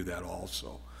to do that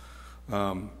also.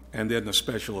 And then the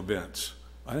special events.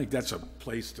 I think that's a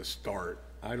place to start.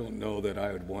 I don't know that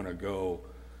I would want to go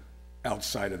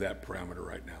outside of that parameter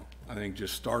right now. I think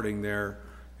just starting there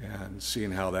and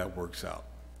seeing how that works out,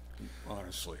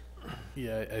 honestly.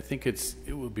 Yeah, I think it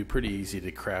would be pretty easy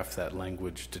to craft that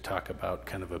language to talk about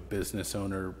kind of a business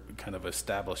owner kind of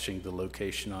establishing the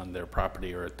location on their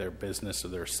property or at their business or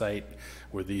their site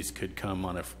where these could come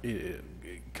on a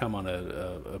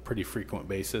pretty frequent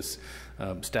basis.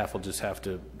 Staff will just have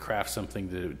to craft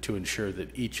something to ensure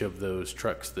that each of those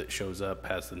trucks that shows up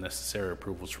has the necessary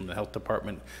approvals from the health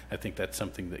department. I think that's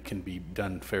something that can be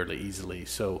done fairly easily.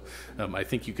 So I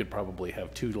think you could probably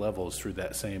have 2 levels through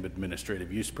that same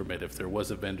administrative use permit. If there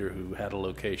was a vendor who had a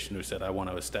location who said, I want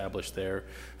to establish there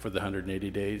for the 180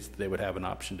 days, they would have an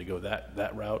option to go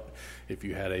that route. If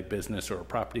you had a business or a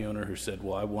property owner who said,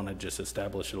 well, I want to just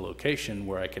establish a location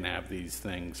where I can have these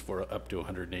things for up to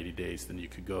 180 days, then you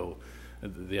could go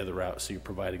the other route, so you're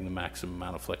providing the maximum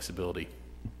amount of flexibility.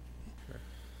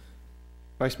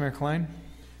 Vice Mayor Kline?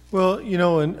 Well, you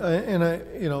know, and I,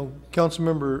 you know,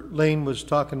 Councilmember Lane was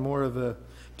talking more of a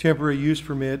temporary use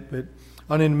permit, but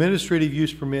on an administrative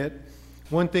use permit,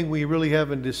 one thing we really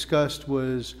haven't discussed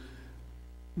was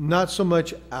not so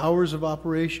much hours of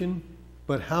operation,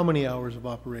 but how many hours of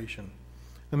operation.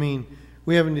 I mean,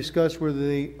 we haven't discussed whether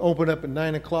they open up at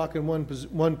 9 o'clock in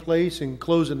one place and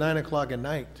close at 9 o'clock at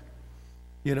night.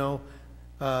 You know,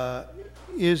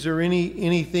 is there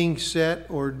anything set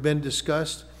or been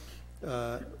discussed,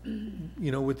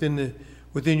 you know, within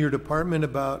your department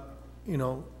about, you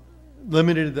know,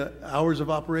 limited the hours of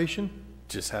operation?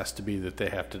 Just has to be that they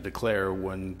have to declare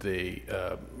when they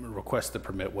request the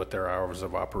permit what their hours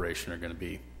of operation are going to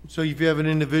be. So if you have an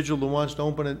individual that wants to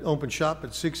open shop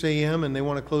at 6 a.m. and they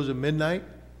want to close at midnight,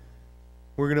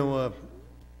 we're going to...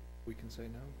 we can say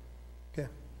no. Okay.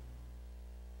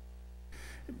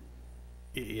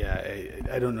 Yeah,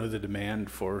 I don't know the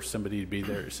demand for somebody to be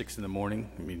there at 6 in the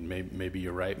morning. I mean, maybe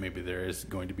you're right. Maybe there is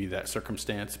going to be that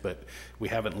circumstance, but we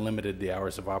haven't limited the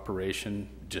hours of operation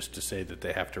just to say that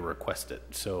they have to request it.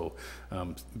 So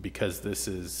because this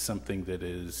is something that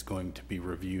is going to be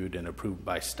reviewed and approved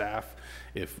by staff,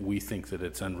 if we think that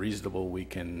it's unreasonable, we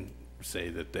can say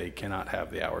that they cannot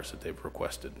have the hours that they've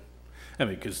requested. I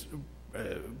mean, because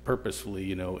purposefully,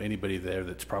 you know, anybody there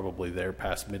that's probably there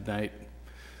past midnight,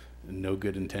 no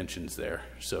good intentions there.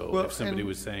 So if somebody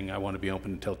was saying, I want to be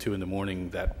open until 2 in the morning,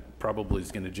 that probably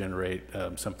is going to generate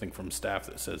something from staff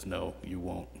that says, no, you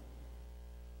won't.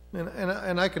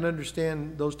 And I can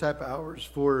understand those type of hours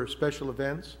for special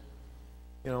events,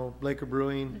 you know, Blaker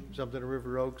Brewing, something at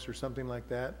River Oaks or something like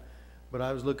that. But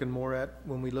I was looking more at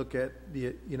when we look at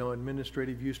the, you know,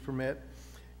 administrative use permit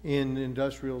in the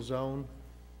industrial zone,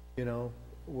 you know,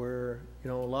 where, you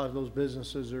know, a lot of those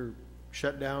businesses are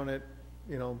shut down at,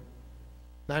 you know,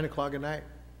 9 o'clock at night.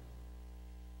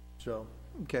 So,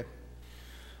 okay.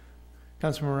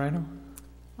 Councilman Ryno?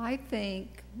 I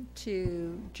think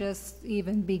to just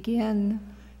even begin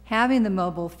having the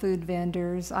mobile food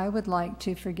vendors, I would like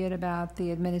to forget about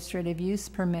the administrative use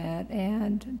permit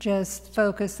and just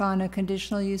focus on a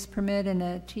conditional use permit and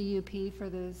a TUP for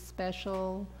the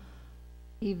special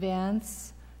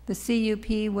events. The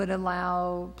CUP would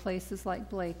allow places like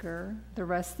Blaker, the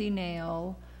Rusty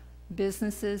Nail,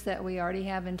 businesses that we already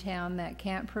have in town that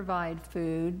can't provide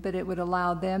food, but it would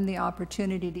allow them the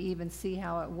opportunity to even see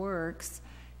how it works.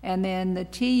 And then the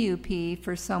TUP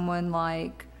for someone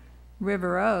like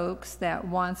River Oaks that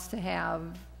wants to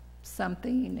have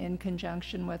something in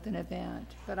conjunction with an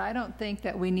event. But I don't think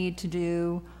that we need to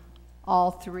do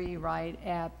all three right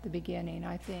at the beginning.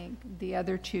 I think the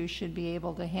other two should be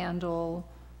able to handle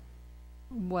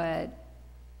what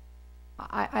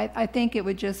I think it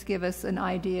would just give us an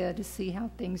idea to see how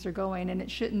things are going, and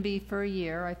it shouldn't be for a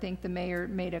year. I think the mayor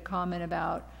made a comment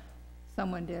about,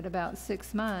 someone did, about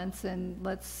 6 months, and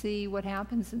let's see what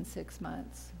happens in 6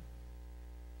 months.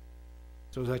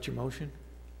 So is that your motion?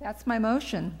 That's my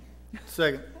motion.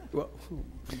 Second. Well,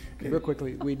 real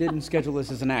quickly, we didn't schedule this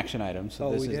as an action item,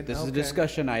 so this is a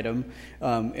discussion item.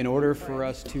 In order for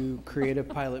us to create a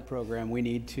pilot program, we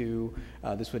need to,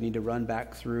 this would need to run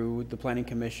back through the Planning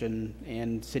Commission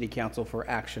and City Council for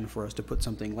action for us to put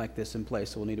something like this in place.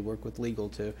 So we'll need to work with legal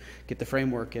to get the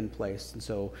framework in place. And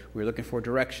so we're looking for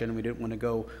direction. We didn't want to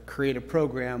go create a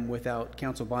program without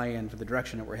council buy-in for the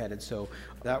direction that we're headed. So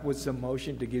that was the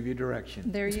motion to give you direction.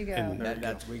 There you go. And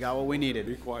we got what we needed.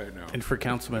 Be quiet now. And for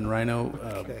Councilman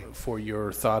Ryno, for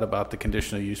your thought about the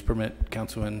conditional use permit,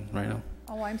 Councilman Ryno?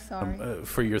 Oh, I'm sorry.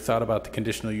 For your thought about the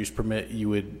conditional use permit, you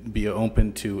would be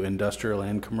open to industrial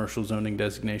and commercial zoning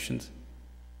designations?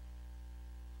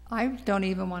 I don't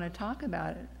even want to talk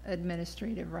about it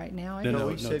administrative right now.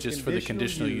 No, just for the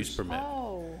conditional use permit.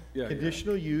 Oh. Yeah,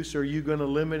 conditional use, are you going to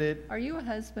limit it? Are you a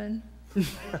husband?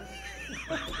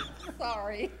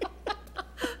 Sorry.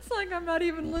 It's like I'm not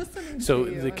even listening so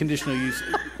to you. The conditional use,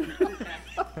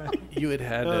 you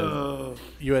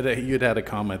had a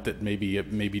comment that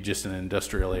maybe just an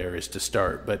industrial areas to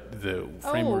start, but the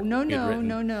framework.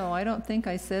 Oh, no. I don't think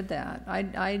I said that.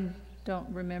 I don't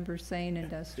remember saying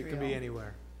industrial. It could be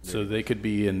anywhere. So they could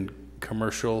be in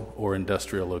commercial or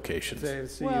industrial locations. Say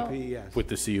the CUP, yes. With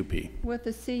the CUP. With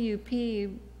the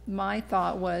CUP, my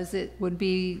thought was it would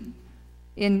be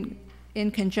in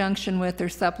conjunction with or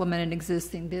supplement an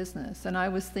existing business. And I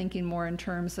was thinking more in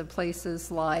terms of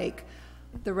places like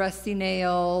the Rusty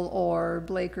Nail or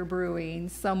Blaker Brewing,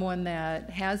 someone that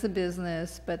has a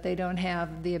business, but they don't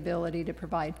have the ability to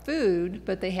provide food,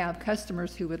 but they have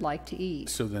customers who would like to eat.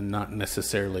 So then not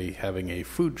necessarily having a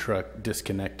food truck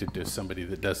disconnected to somebody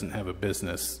that doesn't have a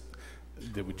business,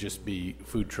 that would just be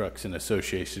food trucks in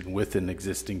association with an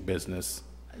existing business?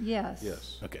 Yes.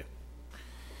 Yes. Okay.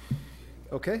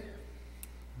 Okay.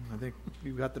 I think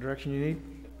you've got the direction you need.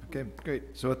 Okay, great.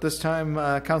 So at this time,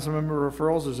 council member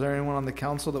referrals, is there anyone on the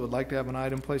council that would like to have an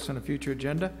item placed on a future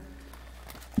agenda?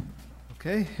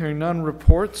 Okay, hearing none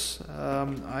reports.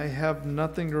 I have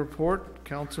nothing to report.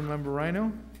 Council member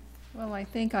Ryno? Well, I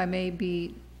think I may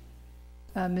beat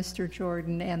Mr.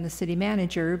 Jordan and the city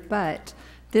manager, but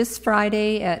this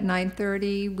Friday at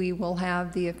 9:30, we will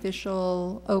have the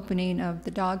official opening of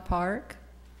the dog park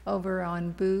over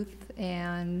on Booth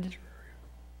and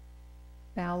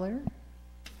Fowler.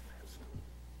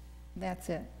 That's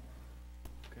it.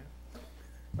 Okay.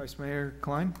 Vice Mayor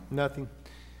Kline? Nothing.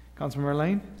 Councilmember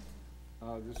Lane?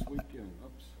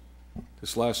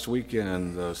 This last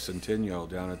weekend, the Centennial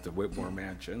down at the Whitmore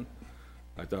Mansion,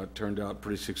 I thought turned out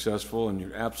pretty successful, and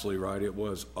you're absolutely right, it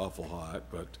was awful hot,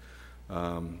 but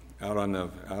out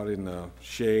in the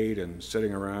shade and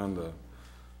sitting around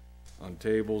on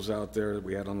tables out there that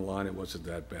we had on the line, it wasn't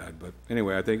that bad. But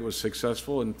anyway, I think it was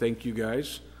successful, and thank you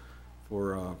guys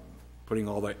for putting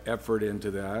all the effort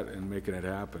into that and making it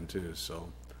happen too. So,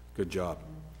 good job.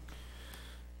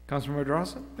 Councilmember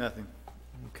Durossette? Nothing.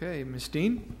 Okay, Ms.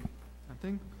 Dean?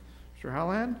 Nothing. Mr.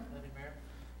 Howland? Nothing, Mayor.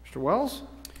 Mr. Wells?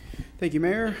 Thank you,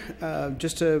 Mayor.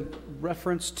 Just a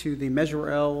reference to the Measure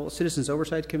L Citizens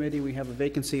Oversight Committee. We have a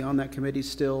vacancy on that committee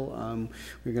still.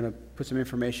 We're going to put some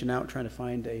information out, trying to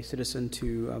find a citizen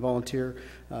to volunteer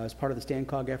as part of the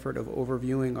StanCOG effort of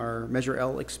overviewing our Measure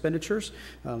L expenditures.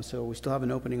 So we still have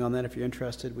an opening on that if you're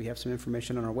interested. We have some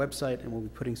information on our website, and we'll be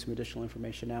putting some additional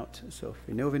information out. So if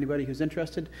you know of anybody who's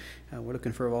interested, we're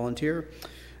looking for a volunteer.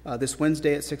 This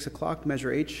Wednesday at 6 o'clock,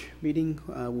 Measure H meeting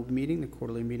will be meeting, the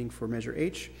quarterly meeting for Measure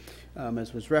H.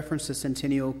 As was referenced, the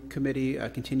Centennial Committee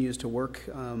continues to work.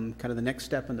 Kind of the next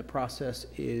step in the process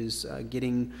is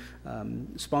getting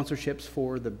sponsorships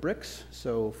for the bricks.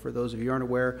 So for those of you who aren't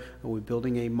aware, we're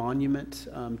building a monument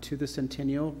to the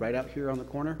Centennial right out here on the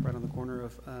corner, right on the corner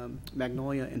of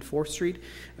Magnolia and 4th Street.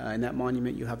 In that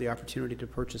monument, you have the opportunity to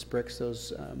purchase bricks.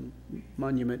 Those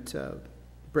monument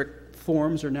brick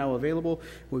forms are now available.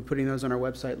 We'll be putting those on our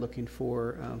website, looking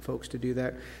for folks to do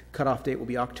that. Cutoff date will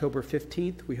be October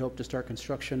 15th. We hope to start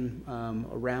construction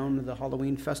around the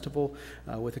Halloween festival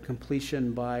with a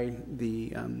completion by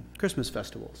the Christmas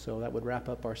festival. So that would wrap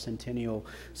up our centennial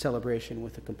celebration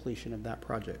with the completion of that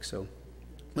project. So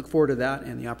look forward to that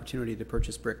and the opportunity to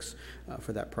purchase bricks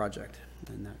for that project.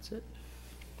 And that's it.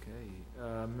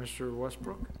 Okay. Mr.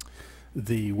 Westbrook?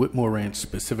 The Whitmore Ranch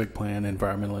Specific Plan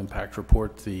Environmental Impact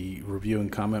Report, the review and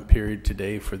comment period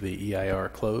today for the EIR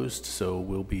closed, so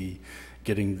we'll be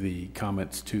getting the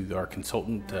comments to our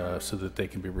consultant so that they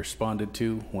can be responded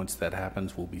to. Once that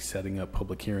happens, we'll be setting up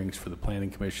public hearings for the Planning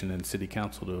Commission and City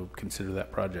Council to consider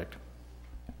that project.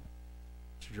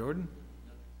 Mr. Jordan?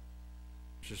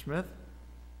 Mr. Smith?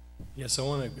 Yes, I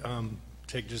want to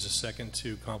take just a second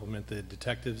to compliment the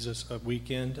detectives this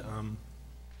weekend.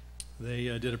 They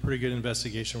did a pretty good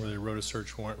investigation where they wrote a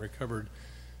search warrant, recovered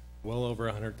well over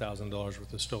 $100,000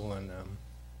 worth of stolen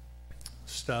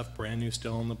stuff, brand new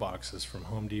still in the boxes from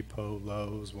Home Depot,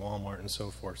 Lowe's, Walmart, and so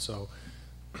forth. So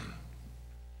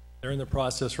they're in the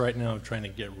process right now of trying to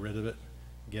get rid of it,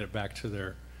 get it back to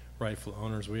their rightful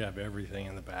owners. We have everything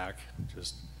in the back,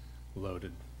 just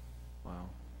loaded. Wow.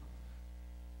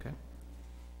 Okay.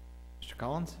 Mr.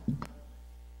 Collins?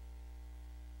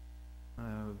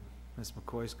 Ms.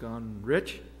 McCoy's gone.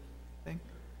 Rich? Anything?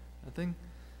 Nothing?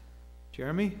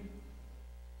 Jeremy?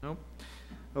 Nope.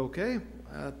 Okay.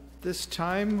 At this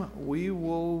time, we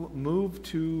will move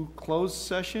to closed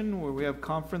session where we have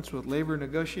conference with labor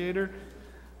negotiator.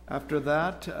 After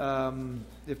that,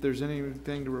 if there's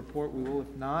anything to report, we will.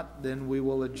 If not, then we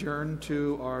will adjourn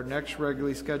to our next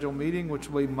regularly scheduled meeting, which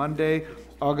will be Monday,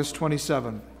 August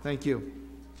 27th. Thank you.